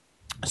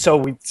so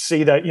we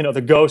see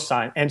the go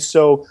sign, and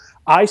so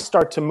I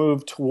start to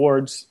move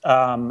towards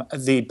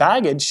the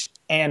baggage,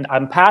 and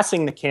I'm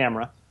passing the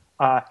camera,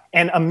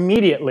 and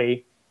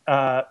immediately.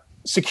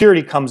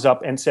 Security comes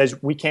up and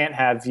says, we can't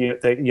have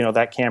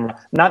that camera,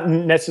 not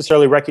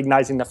necessarily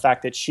recognizing the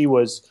fact that she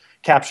was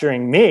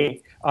capturing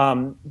me,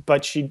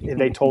 but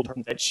they told her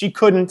that she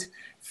couldn't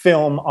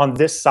film on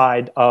this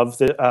side of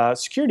the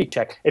security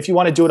check. If you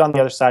want to do it on the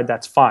other side,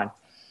 that's fine.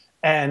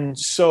 And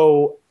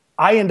so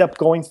I end up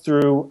going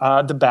through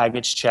the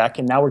baggage check,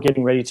 and now we're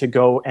getting ready to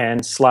go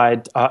and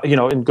slide,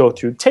 and go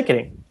through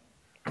ticketing.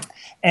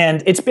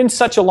 And it's been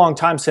such a long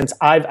time since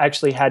I've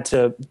actually had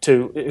since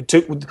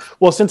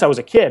I was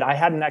a kid, I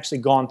hadn't actually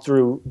gone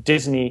through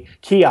Disney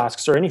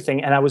kiosks or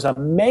anything, and I was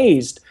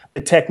amazed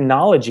the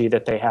technology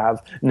that they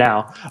have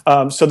now.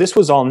 So this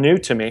was all new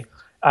to me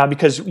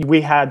because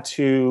we had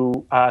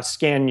to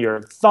scan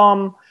your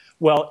thumb.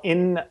 Well,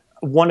 in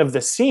one of the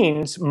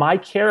scenes, my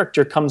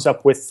character comes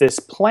up with this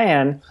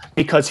plan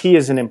because he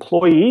is an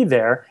employee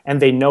there,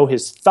 and they know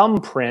his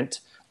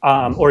thumbprint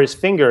or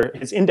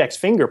his index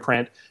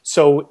fingerprint.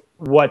 So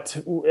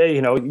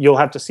you'll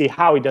have to see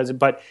how he does it,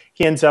 but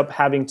he ends up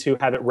having to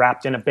have it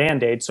wrapped in a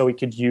Band-Aid so he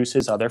could use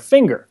his other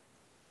finger.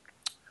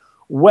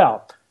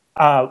 Well,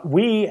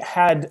 we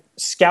had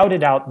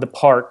scouted out the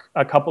park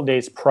a couple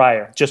days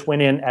prior, just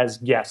went in as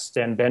guests,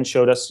 and Ben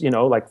showed us,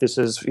 this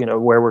is,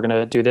 where we're going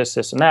to do this,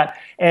 this, and that.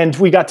 And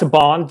we got to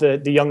bond.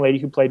 The young lady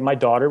who played my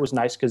daughter was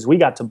nice because we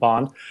got to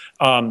bond.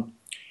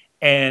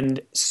 And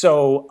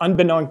so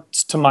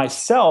unbeknownst to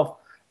myself,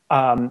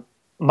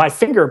 my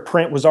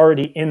fingerprint was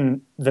already in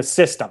the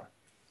system,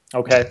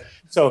 okay?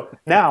 So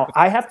now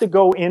I have to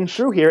go in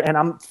through here, and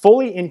I'm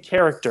fully in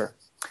character.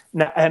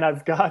 Now, and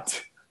I've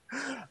got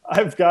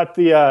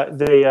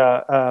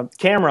the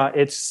camera.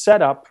 It's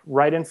set up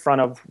right in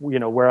front of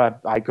where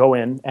I go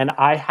in, and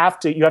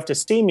you have to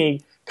see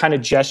me kind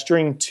of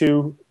gesturing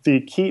to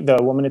the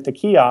woman at the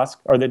kiosk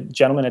or the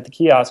gentleman at the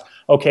kiosk.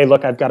 Okay,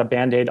 look, I've got a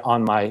Band-Aid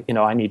on my,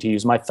 I need to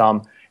use my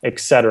thumb,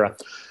 etc.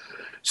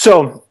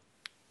 So.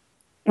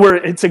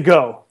 It's a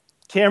go.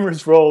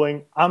 Camera's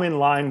rolling. I'm in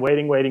line,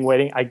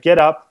 waiting. I get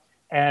up,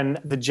 and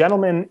the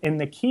gentleman in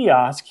the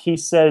kiosk, he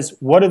says,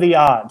 "What are the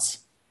odds?"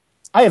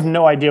 I have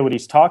no idea what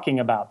he's talking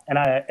about.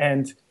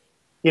 And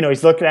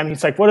he's looking at me.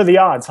 He's like, "What are the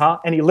odds, huh?"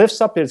 And he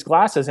lifts up his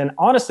glasses, and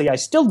honestly, I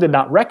still did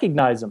not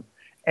recognize him.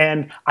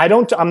 And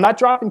I'm not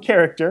dropping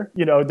character.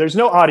 There's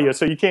no audio,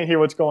 so you can't hear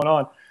what's going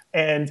on.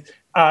 And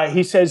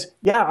he says,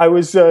 "Yeah, I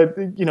was,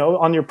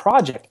 on your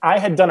project. I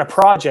had done a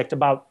project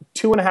about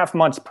 2.5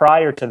 months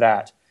prior to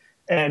that,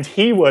 and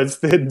he was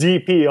the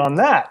DP on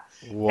that."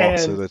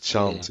 What are the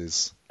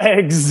chances?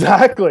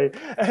 Exactly.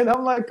 And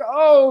I'm like,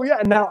 oh,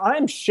 yeah. Now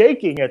I'm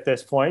shaking at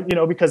this point,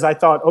 because I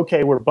thought,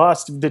 okay, we're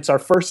bust. It's our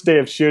first day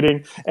of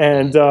shooting,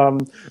 and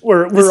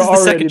we're this is already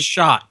the second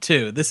shot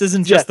too. This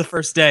isn't just the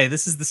first day.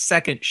 This is the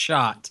second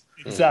shot.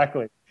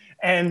 Exactly.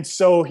 And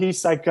so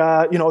he's like,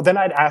 then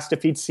I'd asked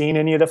if he'd seen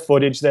any of the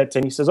footage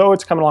and he says, "Oh,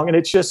 it's coming along," and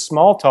it's just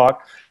small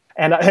talk.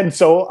 And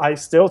so I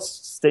still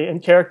stay in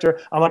character.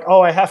 I'm like,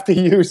 oh, I have to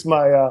use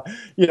my,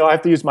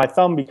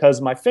 thumb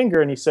because my finger.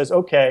 And he says,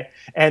 okay.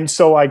 And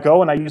so I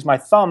go and I use my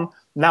thumb.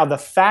 Now, the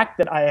fact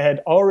that I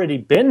had already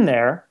been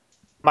there,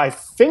 my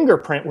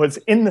fingerprint was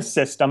in the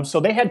system,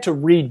 so they had to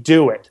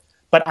redo it.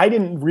 But I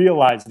didn't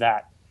realize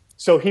that.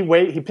 So he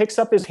picks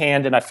up his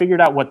hand, and I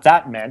figured out what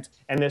that meant.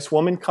 And this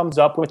woman comes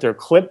up with her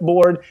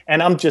clipboard,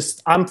 and I'm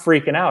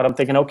freaking out. I'm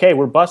thinking, okay,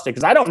 we're busted,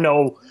 because I don't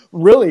know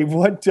really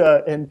what.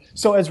 And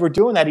so as we're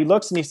doing that, he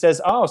looks and he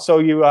says, "Oh, so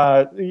you've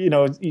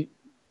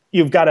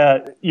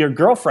got your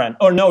girlfriend?"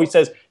 Oh no, he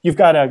says, "You've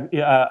got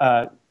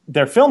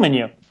they're filming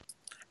you."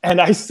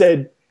 And I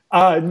said,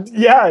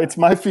 "Yeah, it's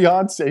my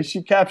fiance.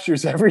 She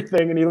captures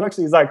everything." And he looks,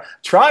 and he's like,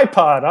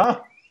 "Tripod, huh?"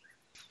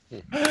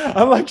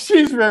 I'm like,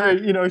 she's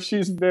very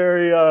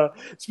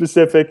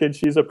specific, and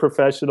she's a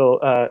professional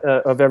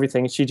of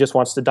everything. She just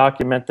wants to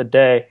document the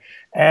day.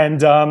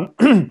 And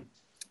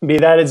be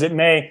that as it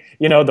may,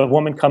 the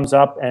woman comes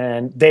up,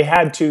 and they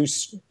had to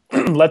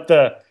let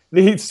the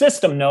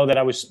system know that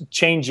I was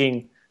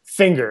changing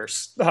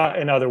fingers,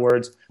 in other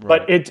words.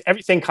 Right. But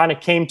everything kind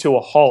of came to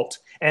a halt.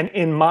 And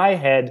in my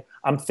head,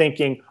 I'm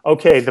thinking,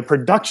 okay, the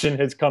production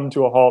has come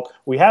to a halt.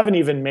 We haven't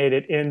even made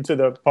it into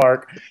the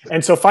park.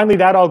 And so finally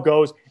that all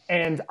goes.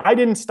 And I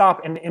didn't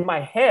stop. And in my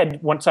head,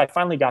 once I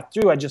finally got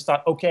through, I just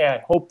thought, okay,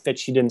 I hope that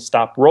she didn't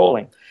stop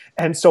rolling.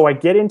 And so I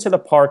get into the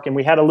park, and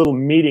we had a little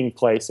meeting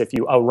place, a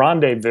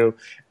rendezvous.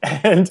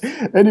 And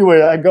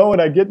anyway, I go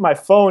and I get my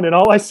phone, and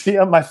all I see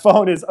on my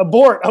phone is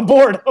abort,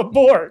 abort,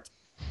 abort.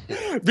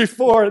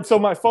 So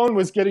my phone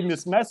was getting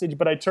this message,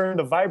 but I turned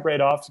the vibrate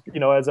off,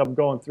 as I'm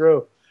going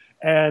through.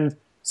 And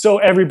so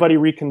everybody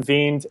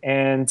reconvened,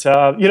 and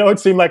it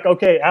seemed like,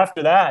 okay,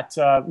 after that,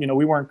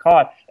 we weren't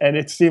caught, and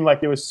it seemed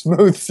like it was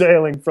smooth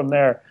sailing from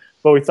there.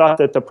 But we thought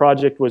that the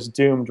project was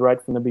doomed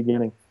right from the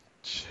beginning.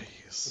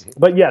 Jeez.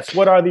 But yes,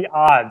 what are the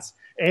odds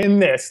in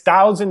this?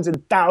 Thousands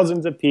and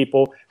thousands of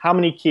people. How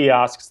many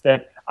kiosks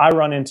that I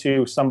run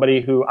into somebody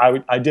who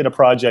I did a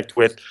project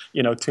with,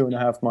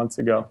 2.5 months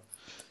ago.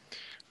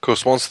 Of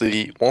course, once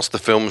the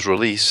film's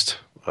released,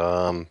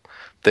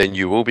 then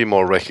you will be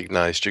more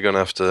recognised. You're going to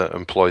have to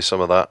employ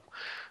some of that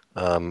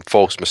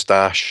false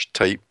moustache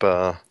type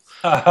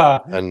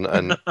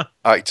and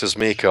actor's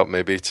makeup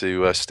maybe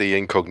to stay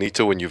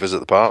incognito when you visit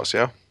the parks.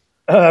 Yeah.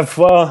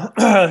 Well,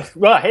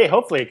 hey,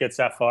 hopefully it gets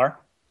that far.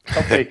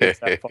 Hopefully it gets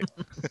that far.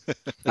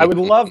 I would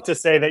love to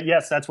say that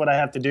yes, that's what I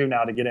have to do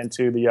now to get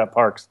into the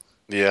parks.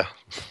 Yeah.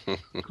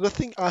 I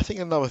think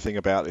another thing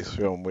about this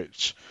film,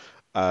 which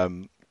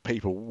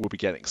people will be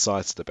getting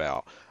excited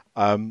about.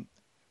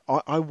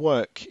 I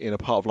work in a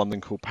part of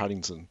London called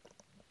Paddington,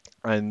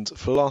 and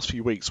for the last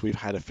few weeks we've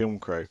had a film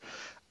crew,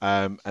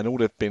 and all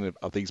there've been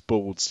of these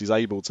boards, these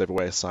A-boards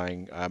everywhere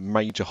saying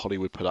major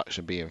Hollywood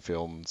production being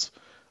filmed.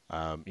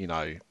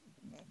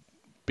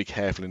 Be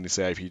careful in this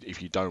area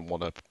if you don't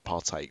want to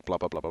partake. Blah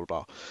blah blah blah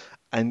blah.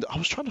 And I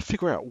was trying to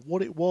figure out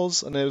what it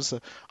was, and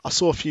I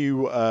saw a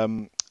few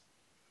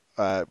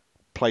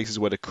places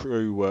where the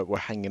crew were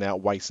hanging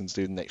out waiting to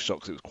do the next shot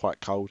because it was quite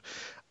cold.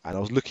 And I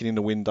was looking in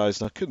the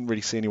windows and I couldn't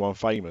really see anyone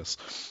famous.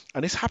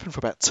 And this happened for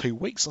about 2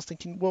 weeks. I was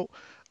thinking, well,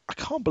 I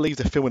can't believe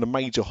they're filming a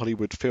major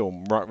Hollywood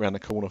film right around the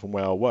corner from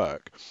where I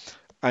work.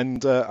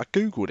 And I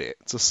Googled it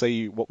to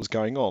see what was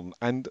going on.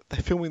 And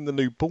they're filming the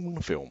new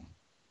Bourne film.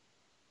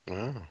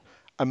 Oh.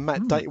 And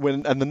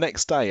and the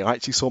next day I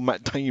actually saw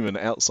Matt Damon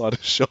outside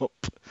a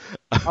shop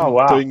oh,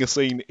 wow. doing a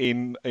scene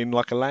in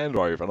like a Land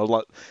Rover. And I was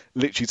like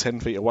literally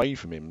 10 feet away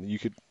from him. You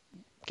could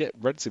get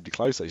relatively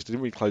close. They didn't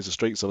really close the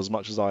streets as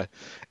much as I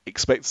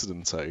expected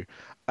them to,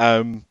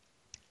 and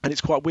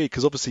it's quite weird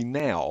because obviously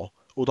now,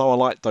 although I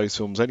like those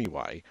films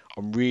anyway,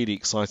 I'm really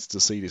excited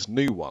to see this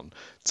new one,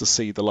 to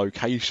see the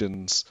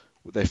locations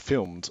they're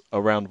filmed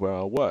around where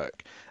I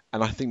work.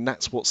 And I think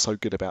that's what's so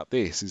good about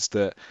this, is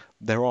that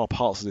there are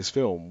parts of this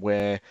film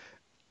where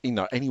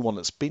anyone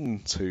that's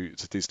been to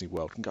Disney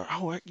World can go,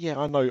 oh yeah,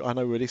 I know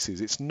where this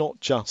is. It's not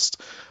just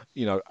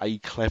a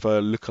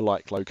clever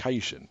lookalike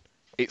location.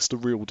 It's the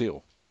real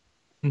deal.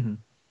 Mm-hmm.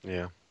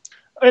 Yeah.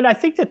 And I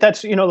think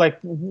that's like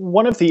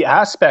one of the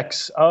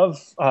aspects of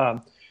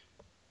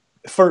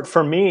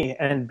for me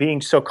and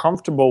being so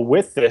comfortable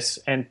with this.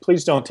 And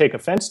please don't take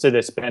offense to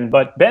this, Ben.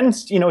 But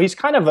Ben's he's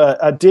kind of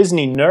a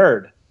Disney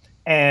nerd,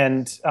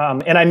 and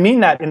I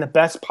mean that in the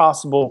best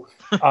possible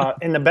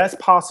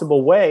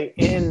way.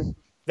 In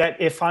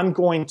that, if I'm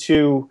going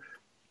to,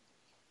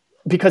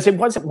 because it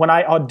wasn't when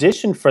I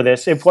auditioned for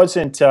this, it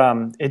wasn't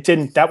I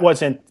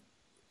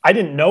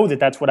didn't know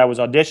that that's what I was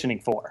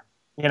auditioning for.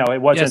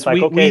 It wasn't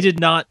we did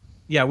not.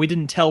 Yeah, we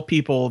didn't tell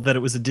people that it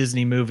was a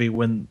Disney movie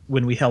when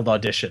we held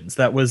auditions.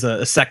 That was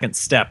a second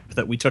step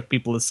that we took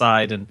people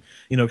aside and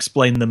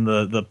explained them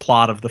the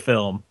plot of the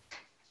film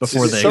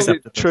before they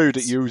accepted it. True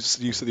that you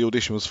said the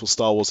audition was for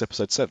Star Wars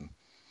Episode 7.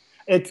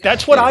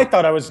 That's what I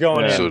thought I was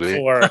going in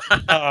for.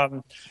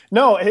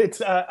 No,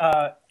 it's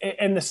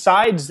and the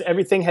sides,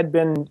 everything had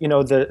been,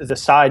 the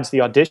sides,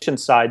 the audition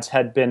sides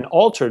had been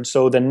altered,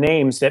 so the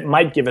names that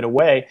might give it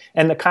away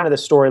and the kind of the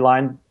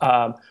storyline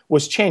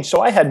was changed.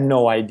 So I had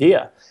no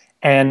idea.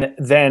 And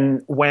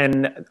then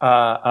when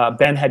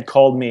Ben had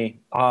called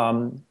me,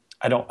 I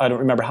don't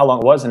remember how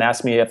long it was, and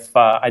asked me if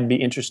I'd be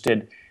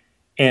interested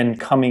in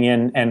coming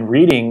in and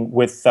reading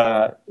with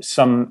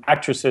some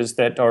actresses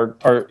that are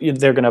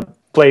they're going to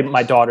play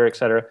my daughter,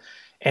 etc.,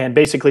 and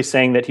basically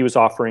saying that he was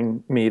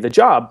offering me the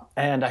job.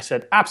 And I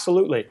said,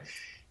 absolutely.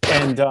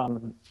 And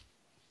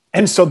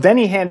so then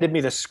he handed me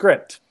the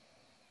script,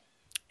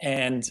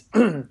 and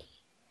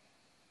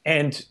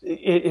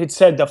it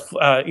said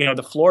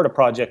the Florida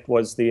Project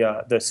was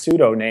the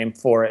pseudo name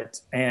for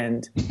it.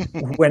 And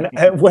when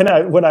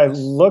I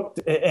looked,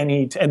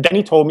 and then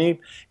he told me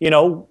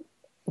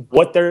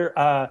what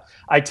their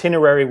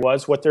itinerary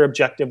was, what their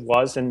objective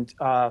was,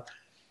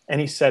 and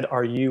he said,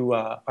 "Are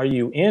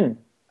you in?"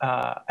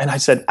 And I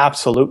said,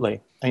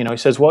 "Absolutely." He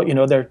says, "Well,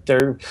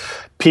 they're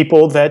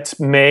people that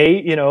may,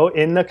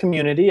 in the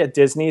community at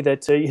Disney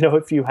that,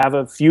 if you have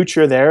a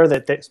future there,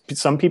 that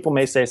some people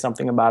may say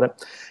something about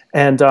it."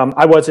 And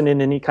I wasn't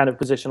in any kind of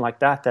position like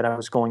that I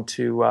was going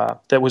to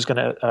that was going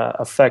to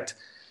affect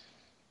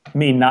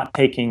me not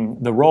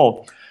taking the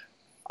role.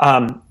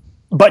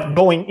 but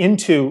going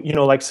into,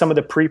 like some of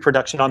the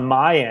pre-production on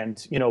my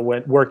end,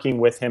 when working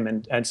with him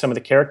and some of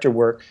the character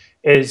work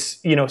is,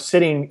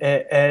 sitting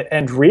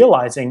and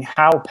realizing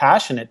how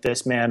passionate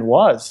this man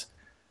was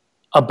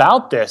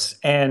about this.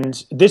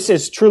 And this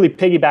is truly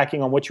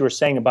piggybacking on what you were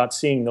saying about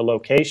seeing the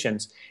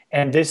locations.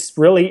 And this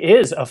really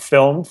is a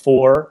film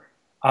for,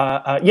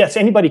 yes,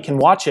 anybody can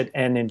watch it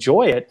and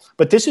enjoy it,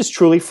 but this is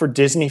truly for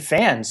Disney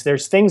fans.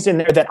 There's things in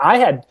there that I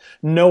had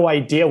no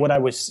idea what I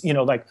was,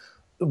 like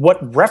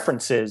what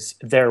references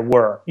there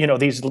were.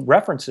 These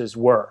references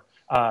were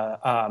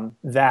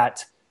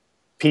that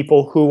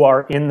people who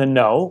are in the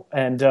know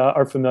and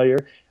are familiar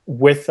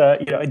with,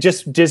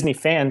 just Disney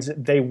fans,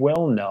 they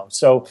will know.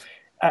 So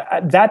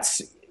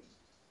that's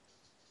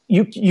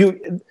to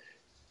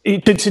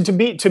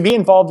be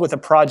involved with a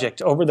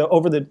project over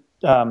the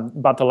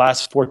about the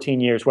last 14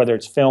 years, whether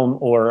it's film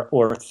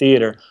or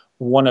theater.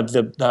 One of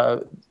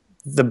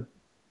the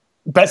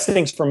best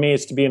things for me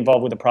is to be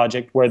involved with a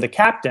project where the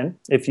captain,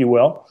 if you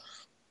will,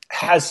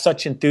 has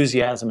such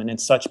enthusiasm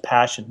and such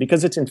passion,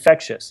 because it's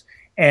infectious.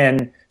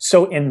 And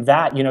so in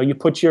that,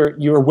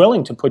 you're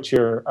willing to put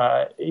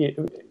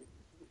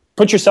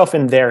yourself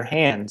in their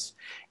hands.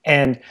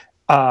 And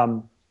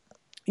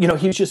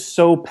he's just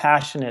so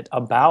passionate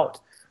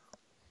about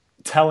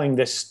telling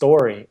this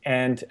story.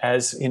 And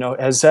as being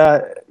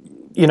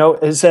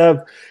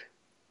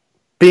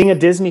a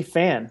Disney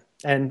fan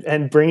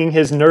and bringing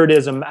his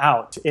nerdism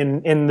out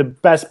in the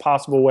best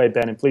possible way,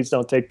 Ben, and please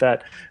don't take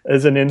that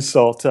as an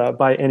insult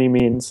by any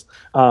means.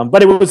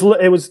 But it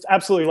was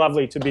absolutely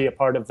lovely to be a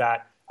part of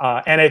that.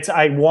 And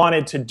I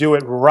wanted to do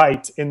it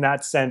right in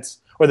that sense,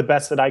 or the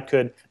best that I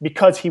could,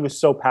 because he was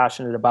so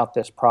passionate about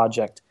this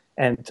project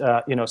and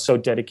so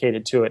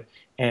dedicated to it,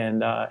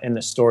 and in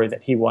the story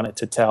that he wanted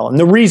to tell, and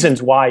the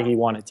reasons why he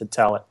wanted to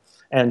tell it.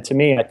 And to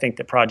me, I think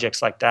that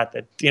projects like that,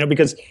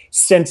 because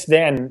since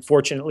then,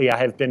 fortunately, I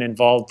have been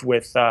involved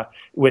with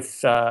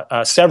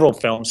several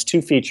films,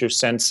 2 features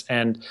since,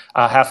 and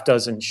a half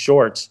dozen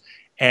shorts.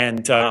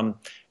 And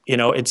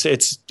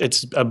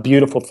it's a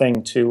beautiful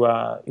thing to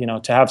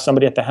have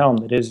somebody at the helm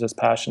that is as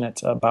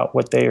passionate about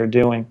what they are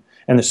doing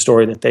and the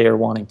story that they are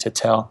wanting to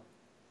tell.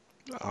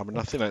 I mean,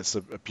 I think that's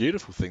a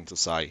beautiful thing to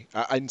say.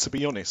 And to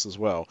be honest as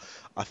well,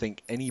 I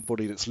think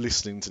anybody that's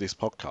listening to this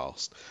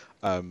podcast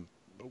would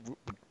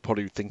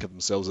probably think of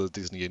themselves as a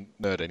Disney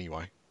nerd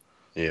anyway.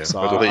 Yeah, so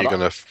I don't think you're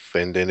going to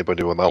offend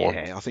anybody with that one.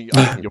 Yeah, I think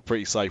you're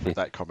pretty safe with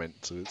that comment,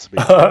 to be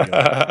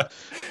honest.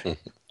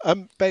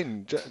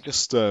 Ben,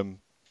 just trying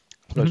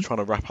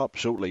to wrap up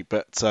shortly,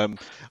 but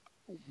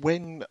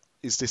when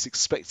is this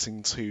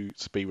expecting to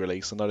be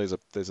released? I know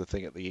there's a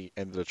thing at the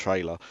end of the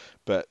trailer,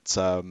 but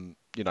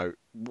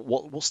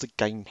what's the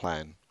game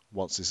plan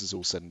once this is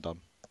all said and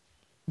done?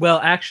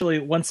 Well, actually,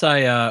 once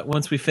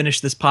we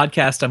finish this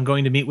podcast, I'm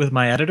going to meet with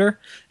my editor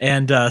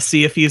and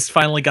see if he's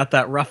finally got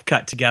that rough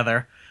cut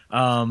together.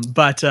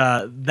 But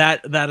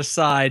that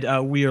aside,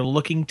 we are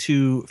looking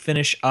to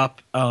finish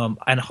up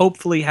and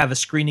hopefully have a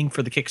screening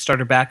for the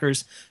Kickstarter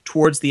backers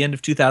towards the end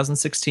of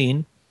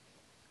 2016.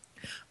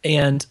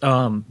 And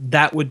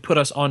that would put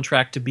us on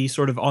track to be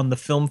sort of on the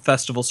film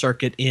festival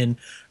circuit in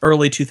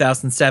early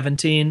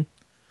 2017.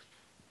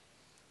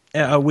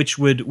 Which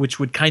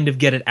would kind of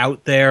get it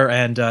out there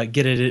and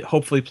get it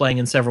hopefully playing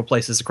in several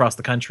places across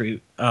the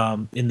country,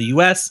 in the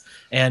US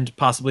and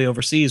possibly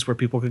overseas, where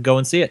people could go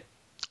and see it.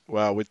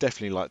 Well, we'd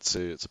definitely like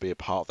to be a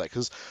part of that,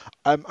 because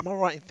am I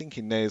right in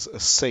thinking there's a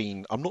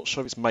scene, I'm not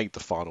sure if it's made the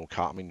final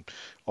cut, I mean,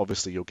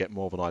 obviously you'll get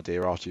more of an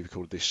idea after you've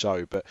recorded this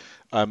show, but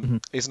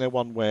isn't there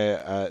one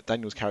where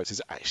Daniel's character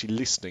is actually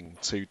listening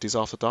to Diz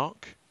After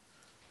Dark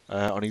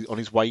on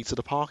his way to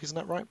the park, isn't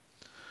that right?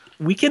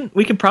 We can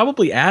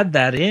probably add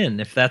that in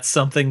if that's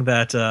something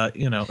that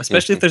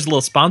especially if there's a little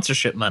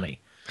sponsorship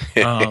money.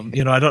 I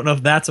don't know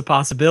if that's a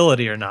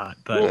possibility or not,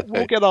 but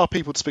we'll get our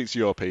people to speak to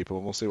your people,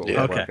 and we'll see what we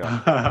work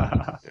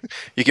out.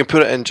 You can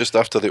put it in just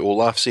after the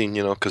Olaf scene,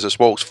 because it's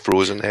Walt's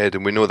frozen head,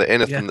 and we know that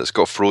anything that's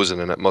got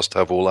frozen in it must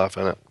have Olaf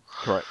in it.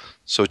 Correct.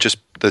 So just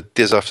the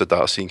Diz After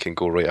Dark scene can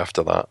go right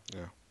after that.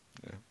 Yeah,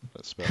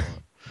 that's about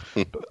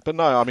right. but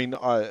no, I mean,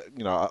 I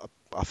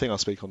think I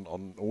speak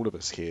on all of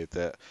us here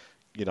that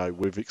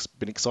we've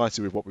been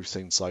excited with what we've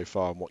seen so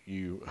far and what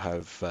you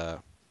have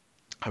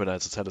been able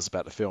to tell us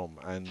about the film.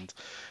 And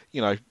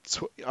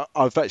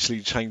I've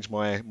actually changed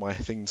my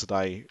thing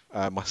today,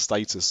 my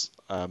status,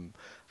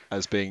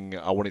 as being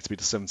I want it to be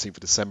the 17th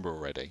of December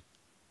already.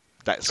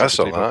 That's a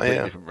completely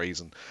different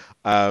reason.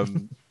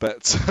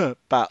 But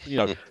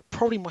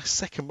probably my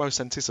second most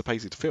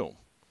anticipated film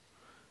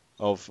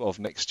of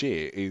next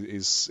year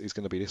is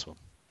going to be this one.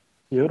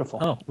 Beautiful.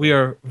 Oh, we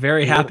are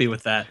very happy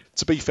with that.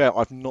 To be fair,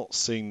 I've not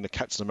seen the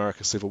Captain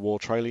America Civil War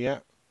trailer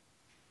yet.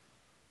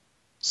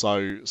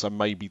 So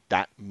maybe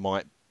that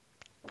might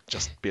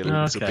just be a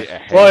little bit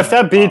ahead. Well, if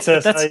that beats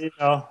us, I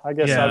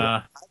guess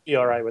I'd be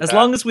all right with that. As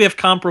long as we have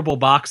comparable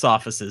box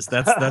offices,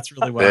 that's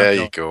really what. There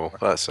you go.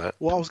 That's it.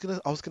 Well, I was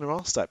gonna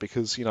ask that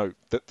because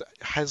that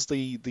has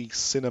the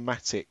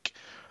cinematic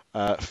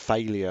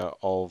failure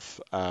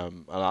of,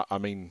 and I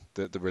mean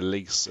the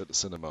release at the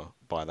cinema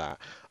by that,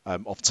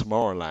 of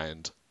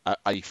Tomorrowland,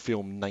 a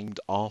film named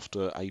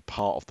after a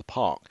part of the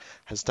park.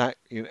 Has that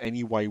in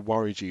any way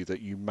worried you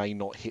that you may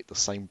not hit the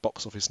same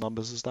box office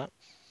numbers as that?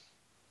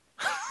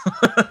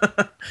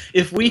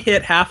 If we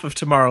hit half of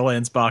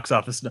Tomorrowland's box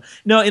office,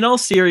 no. In all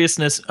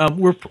seriousness,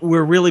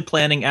 we're really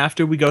planning,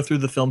 after we go through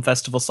the film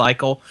festival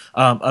cycle,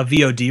 a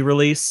VOD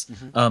release.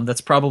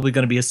 That's probably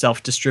going to be a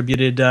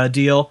self-distributed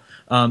deal.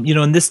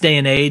 In this day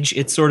and age,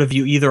 it's sort of,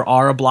 you either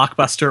are a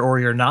blockbuster or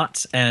you're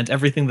not, and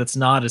everything that's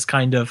not is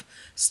kind of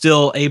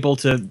still able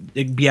to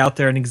be out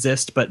there and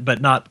exist, but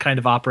not kind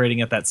of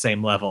operating at that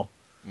same level.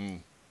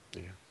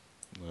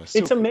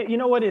 It's you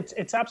know what?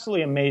 It's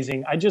absolutely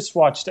amazing. I just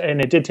watched,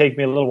 and it did take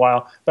me a little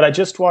while, but I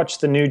just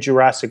watched the new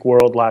Jurassic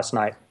World last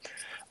night.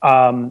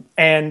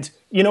 And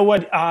you know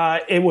what?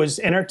 It was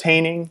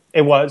entertaining.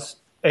 It was.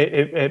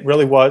 It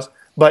really was.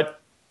 But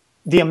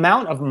the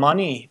amount of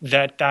money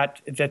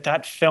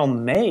that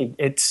film made,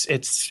 it's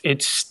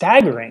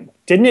staggering.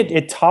 Didn't it?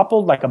 It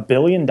toppled like $1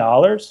 billion.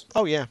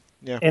 Oh yeah,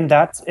 yeah. In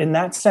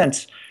that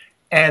sense.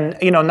 And,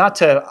 not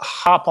to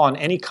hop on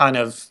any kind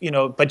of,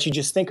 but you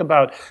just think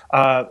about,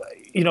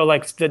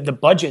 like the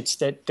budgets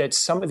that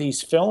some of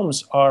these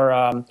films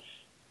are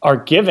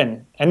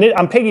given. And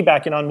I'm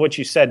piggybacking on what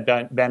you said,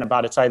 Ben,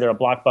 about it's either a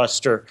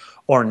blockbuster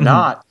or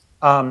not.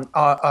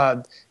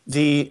 What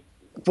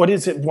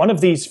is it? One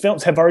of these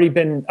films have already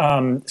been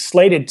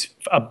slated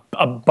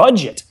a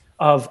budget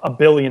of $1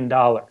 billion.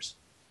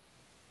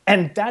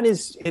 And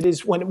it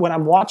is when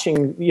I'm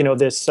watching,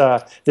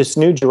 this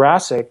new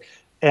Jurassic.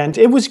 And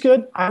it was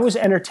good. I was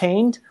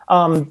entertained.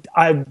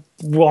 I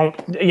won't,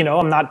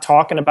 I'm not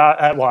talking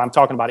about, I'm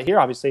talking about it here,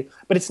 obviously,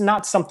 but it's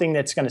not something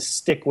that's going to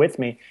stick with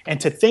me. And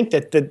to think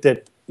that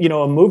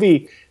a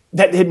movie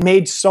that had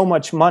made so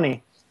much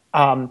money,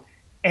 and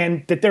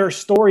that there are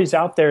stories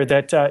out there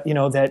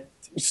that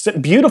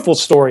beautiful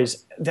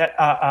stories that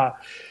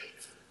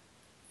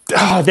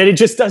it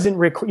just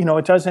doesn't,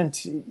 it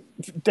doesn't,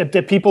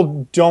 that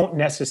people don't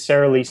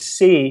necessarily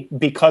see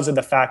because of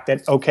the fact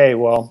that, okay,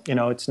 well,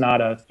 it's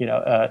not a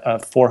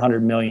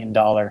 $400 million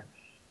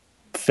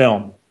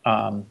film.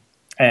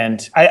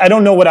 And I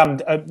don't know what I'm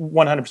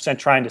 100%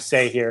 trying to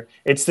say here.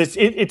 It's this,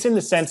 it's in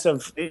the sense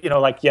of,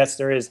 yes,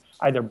 there is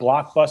either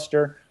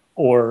blockbuster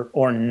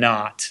or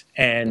not.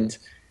 And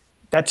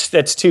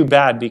that's too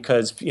bad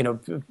because,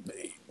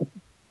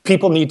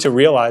 people need to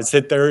realize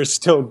that there is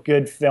still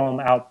good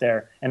film out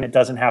there, and it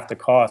doesn't have to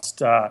cost,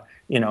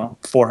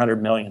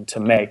 $400 million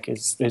to make.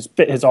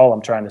 Is all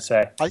I'm trying to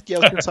say. I was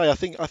going to say,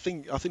 I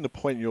think the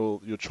point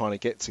you're trying to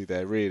get to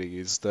there really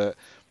is that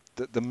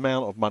the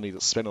amount of money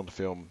that's spent on the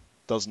film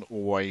doesn't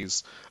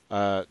always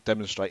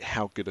demonstrate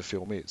how good a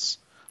film is.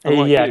 And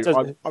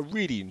I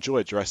really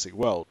enjoyed Jurassic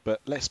World,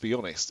 but let's be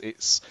honest,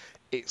 it's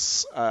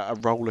a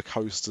roller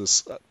coaster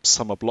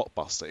summer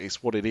blockbuster.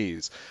 It's what it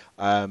is.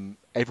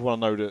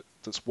 Everyone I know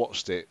that's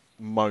watched it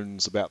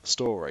moans about the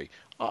story.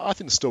 I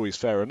think the story is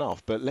fair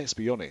enough, but let's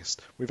be honest.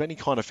 With any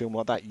kind of film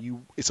like that,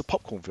 it's a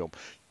popcorn film.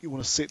 You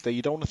want to sit there.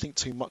 You don't want to think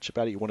too much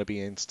about it. You want to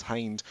be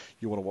entertained.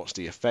 You want to watch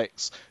the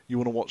effects. You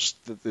want to watch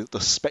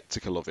the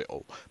spectacle of it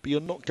all. But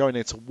you're not going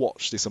there to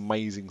watch this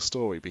amazing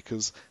story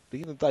because at the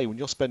end of the day, when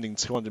you're spending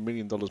 $200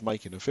 million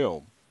making a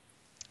film,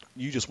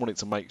 you just want it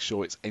to make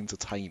sure it's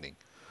entertaining.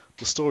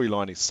 The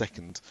storyline is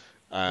second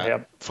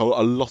for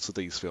a lot of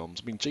these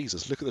films. I mean,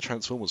 Jesus, look at the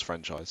Transformers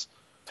franchise.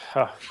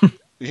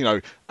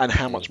 And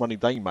how much money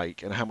they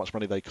make and how much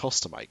money they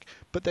cost to make.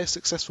 But they're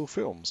successful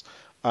films.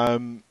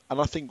 And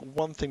I think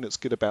one thing that's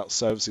good about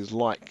services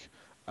like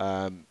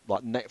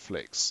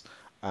Netflix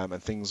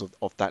and things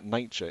of that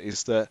nature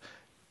is that,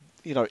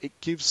 it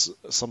gives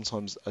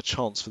sometimes a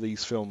chance for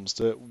these films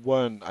that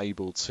weren't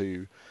able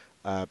to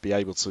be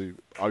able to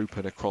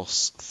open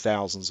across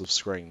thousands of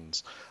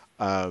screens.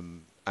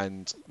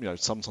 And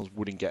sometimes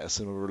wouldn't get a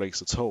cinema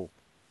release at all.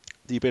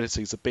 The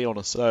ability to be on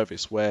a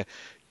service where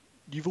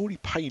you've already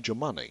paid your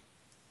money.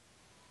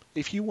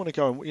 If you want to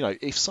go and,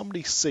 if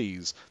somebody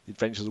sees The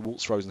Adventures of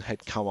Walt's Frozen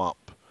Head come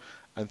up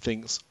and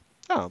thinks,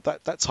 oh,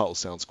 that title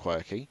sounds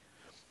quirky,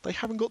 they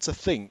haven't got to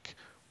think,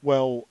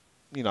 well,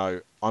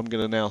 I'm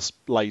going to now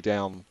lay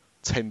down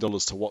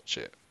 $10 to watch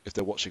it if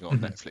they're watching it on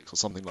Netflix or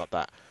something like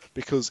that,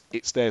 because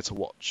it's there to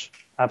watch.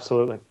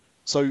 Absolutely.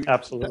 So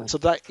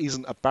that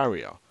isn't a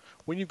barrier.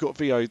 When you've got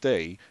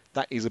VOD,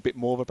 that is a bit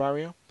more of a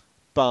barrier,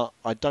 but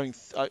I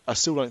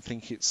still don't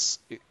think it's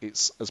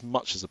as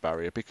much as a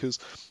barrier because,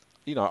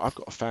 I've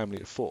got a family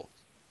of 4.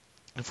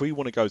 If we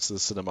want to go to the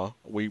cinema,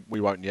 we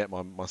won't yet.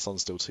 My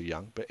son's still too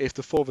young. But if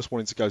the 4 of us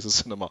wanted to go to the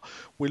cinema,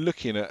 we're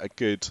looking at a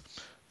good,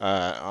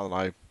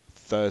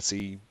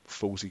 30,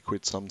 40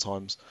 quid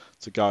sometimes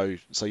to go.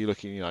 So you're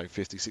looking, $50,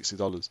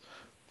 $60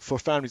 for a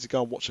family to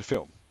go and watch a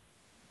film.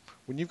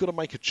 When you've got to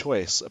make a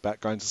choice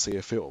about going to see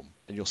a film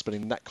and you're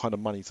spending that kind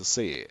of money to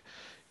see it,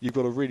 you've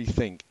got to really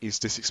think, is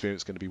this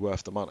experience going to be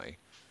worth the money?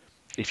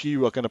 If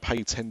you are going to pay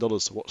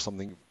 $10 to watch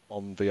something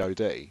on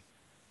VOD,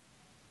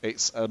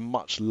 it's a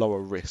much lower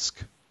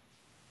risk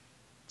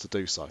to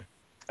do so.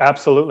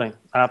 Absolutely,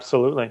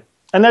 absolutely,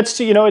 and that's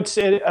well,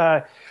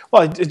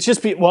 it's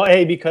just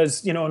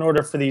because in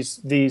order for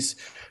these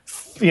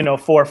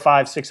 4,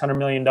 5, $600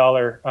 million,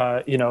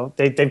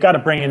 they've got to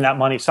bring in that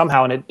money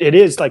somehow, and it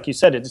is like you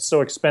said, it's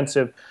so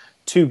expensive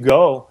to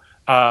go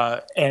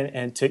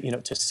and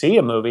to see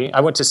a movie. I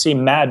went to see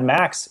Mad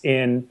Max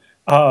in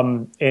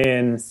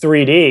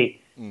 3D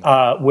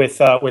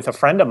with a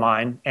friend of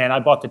mine, and I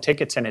bought the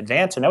tickets in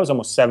advance, and that was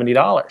almost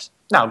 $70.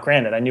 Now,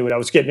 granted, I knew what I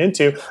was getting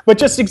into, but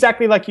just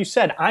exactly like you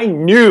said, I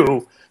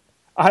knew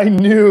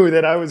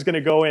that I was going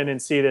to go in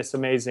and see this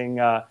amazing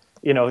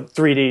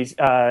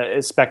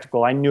 3D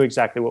spectacle. I knew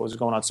exactly what was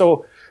going on.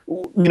 So,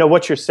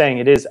 what you're saying,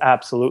 it is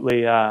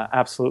absolutely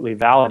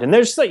valid. And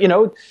there's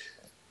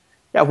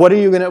what are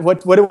you gonna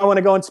what do I want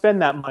to go and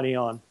spend that money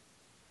on?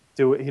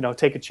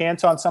 Take a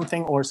chance on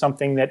something or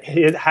something that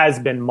it has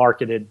been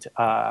marketed.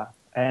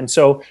 And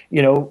so,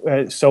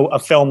 so a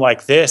film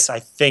like this, I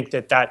think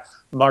that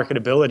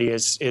marketability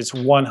is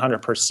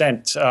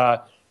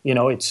 100%.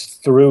 It's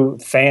through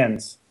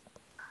fans,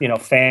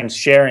 fans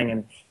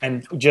sharing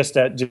and just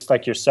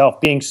like yourself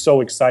being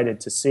so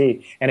excited to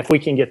see. And if we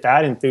can get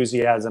that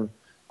enthusiasm,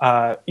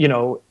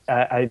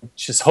 I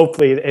just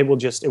hopefully it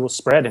will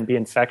spread and be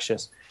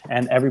infectious,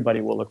 and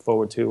everybody will look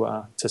forward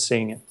to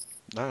seeing it.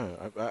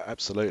 No,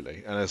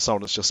 absolutely. And as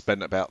someone that's just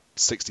spent about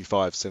 $65,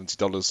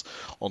 $70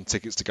 on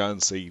tickets to go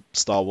and see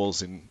Star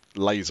Wars in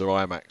laser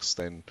IMAX,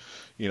 then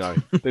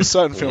there's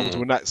certain films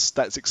when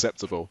that's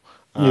acceptable.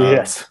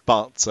 Yes.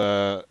 But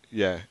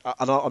yeah,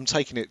 and I'm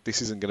taking it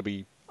this isn't going to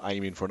be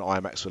aiming for an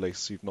IMAX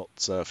release. You've not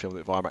filmed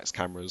it with IMAX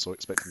cameras or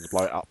expecting to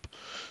blow it up.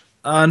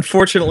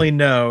 Unfortunately,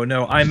 no.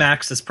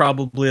 IMAX is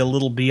probably a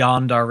little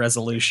beyond our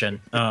resolution.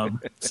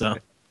 So.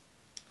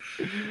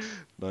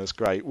 No, it's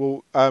great.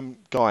 Well,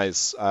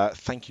 guys,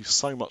 thank you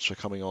so much for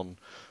coming on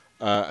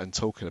and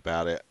talking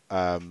about it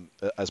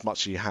as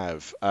much as you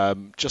have.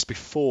 Just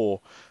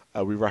before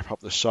we wrap up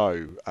the show,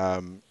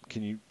 do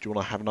you want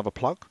to have another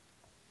plug?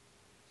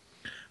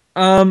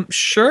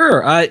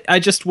 Sure. I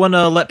just want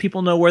to let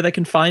people know where they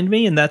can find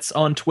me, and that's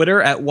on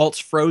Twitter at Walt's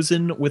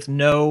Frozen with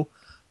no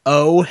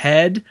O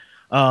head.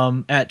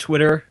 At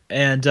Twitter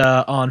and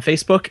on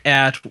Facebook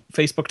at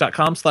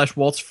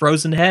facebook.com/Walt's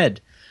Frozen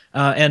Head.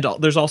 And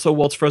there's also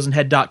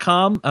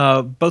waltzfrozenhead.com.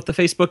 Both the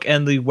Facebook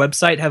and the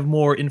website have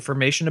more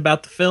information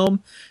about the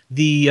film.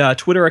 The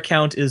Twitter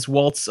account is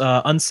Walt's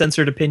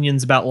uncensored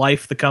opinions about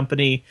life, the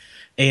company,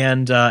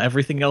 and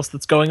everything else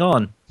that's going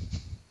on.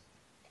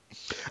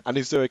 And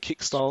is there a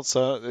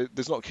Kickstarter?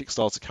 There's not a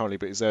Kickstarter currently,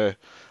 but is there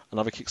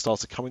another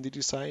Kickstarter coming, did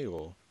you say?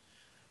 Or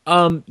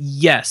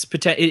yes,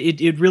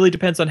 it really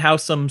depends on how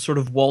some sort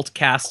of Walt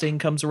casting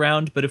comes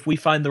around, but if we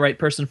find the right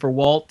person for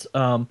Walt,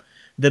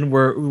 then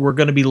we're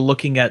going to be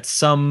looking at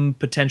some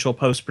potential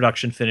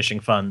post-production finishing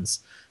funds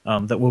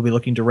that we'll be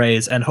looking to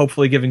raise, and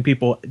hopefully giving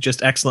people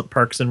just excellent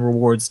perks and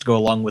rewards to go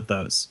along with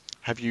those.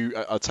 Have you?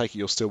 I take it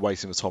you're still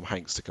waiting for Tom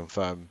Hanks to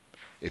confirm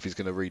if he's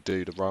going to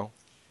redo the role.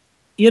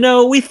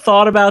 We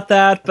thought about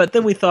that, but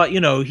then we thought,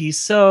 he's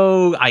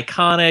so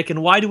iconic,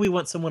 and why do we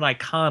want someone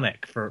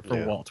iconic for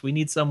Walt? We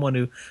need someone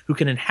who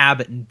can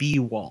inhabit and be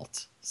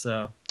Walt.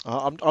 So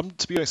I'm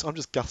to be honest, I'm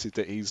just gutted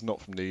that he's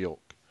not from New York,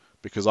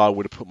 because I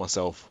would have put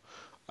myself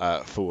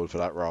forward for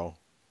that role,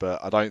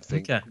 but I don't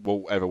think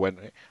Walt ever went,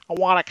 I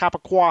want a cup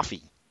of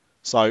coffee.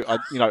 So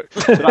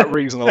for that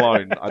reason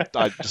alone,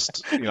 I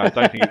just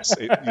don't think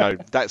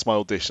that's my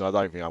audition. I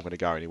don't think I'm going to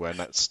go anywhere, and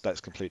that's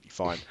completely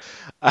fine.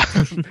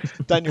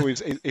 Daniel,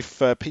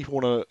 if people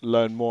want to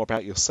learn more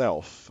about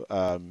yourself,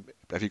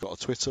 have you got a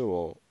Twitter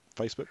or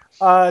Facebook?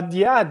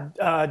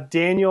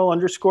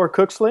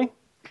 Daniel_Cooksley.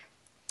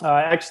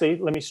 Actually,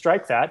 let me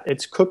strike that.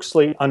 It's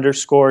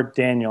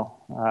Cooksley_Daniel.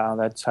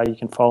 That's how you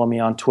can follow me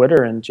on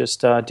Twitter, and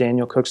just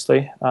Daniel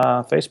Cooksley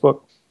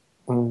Facebook.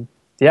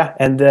 Yeah,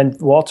 and then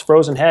Walt's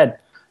Frozen Head.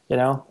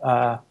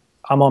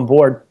 I'm on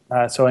board.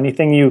 So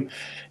anything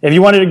if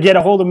you wanted to get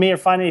a hold of me or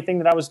find anything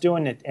that I was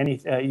doing,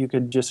 you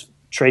could just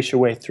trace your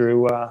way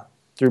through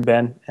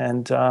Ben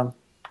and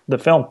the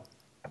film.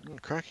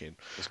 Cracking.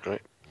 That's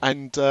great.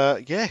 And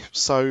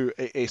so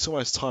it's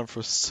almost time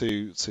for us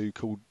to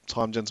call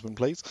time, gentlemen,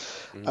 please.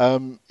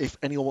 If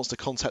anyone wants to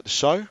contact the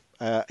show,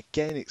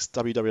 again, it's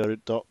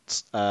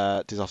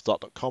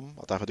www.disafterdark.com. I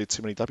don't know if I did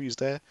too many W's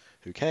there.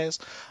 Who cares?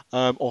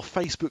 Or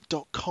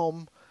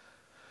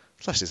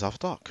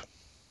facebook.com/disafterdark.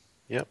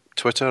 Yep.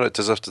 Twitter at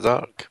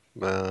disafterdark.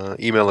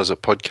 Email us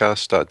at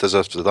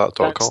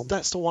podcast@disafterdark.com.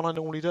 That's the one I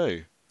normally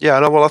do. Yeah,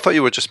 I know. Well, I thought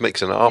you were just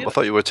mixing it up. I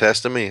thought you were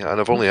testing me,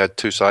 and I've only had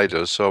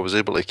two-siders, so I was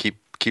able to keep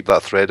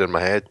that thread in my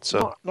head.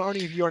 So not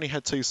only have you only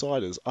had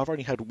two-siders, I've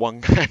only had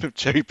one can of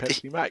Cherry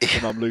Pepsi Max,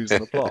 and I'm losing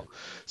the plot.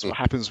 So what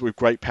happens with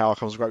great power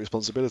comes with great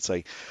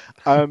responsibility.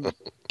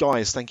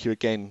 Guys, thank you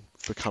again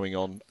for coming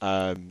on.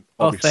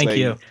 Thank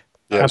you.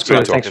 Yeah,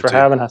 absolutely. Thanks for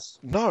having us.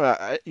 No,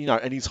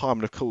 any time,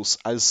 and of course,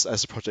 as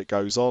the project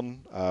goes on,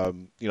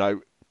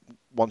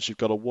 once you've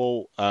got a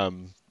wall,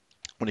 when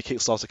your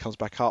Kickstarter comes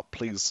back up,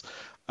 please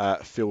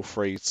feel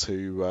free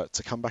to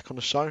come back on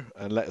the show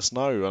and let us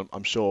know.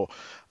 I'm sure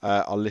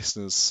our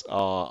listeners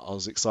are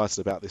as excited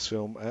about this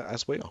film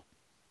as we are.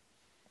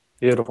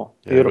 Beautiful.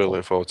 Yeah, really Beautiful.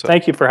 looking forward to it.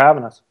 Thank you for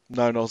having us.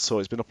 No, not at all.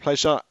 It's been a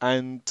pleasure.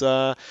 And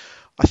I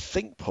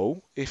think,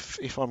 Paul,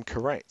 if I'm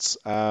correct,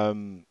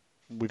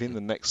 within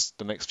the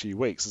next few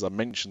weeks, as I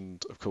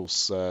mentioned, of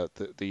course,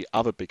 the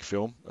other big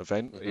film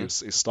event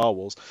is Star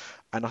Wars,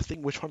 and I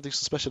think we're trying to do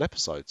some special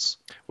episodes.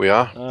 We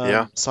are,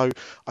 yeah. So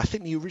I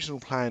think the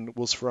original plan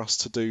was for us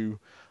to do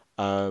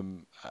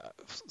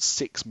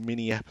 6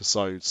 mini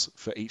episodes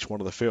for each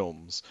one of the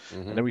films,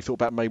 and then we thought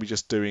about maybe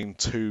just doing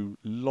 2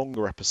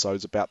 longer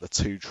episodes about the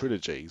 2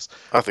 trilogies.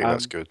 I think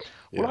that's good.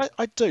 Yeah. Well,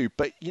 I do,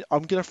 but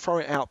I'm going to throw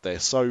it out there.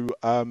 So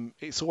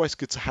it's always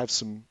good to have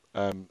some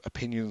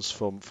opinions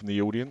from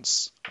the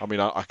audience. I mean,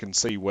 I can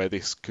see where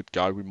this could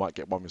go. We might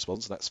get one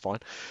response, and that's fine.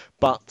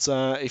 But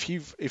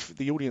if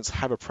the audience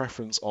have a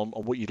preference on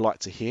what you'd like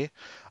to hear,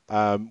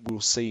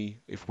 we'll see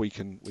if we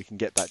can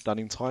get that done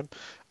in time.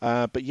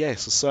 But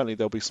yes, so certainly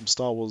there'll be some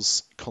Star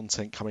Wars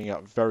content coming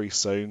out very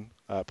soon.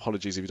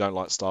 Apologies if you don't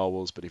like Star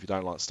Wars, but if you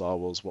don't like Star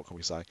Wars, what can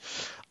we say?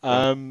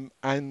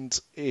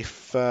 And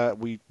if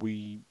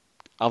we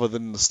other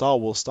than the Star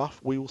Wars stuff,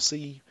 we will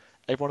see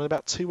everyone in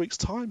about 2 weeks'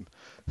 time.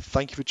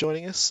 Thank you for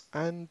joining us,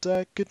 and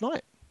good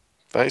night.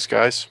 Thanks,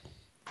 guys.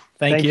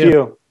 Thank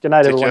you. Good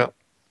night, Take everyone.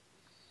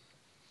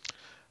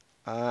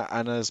 care.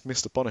 And as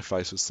Mr.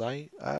 Boniface would say,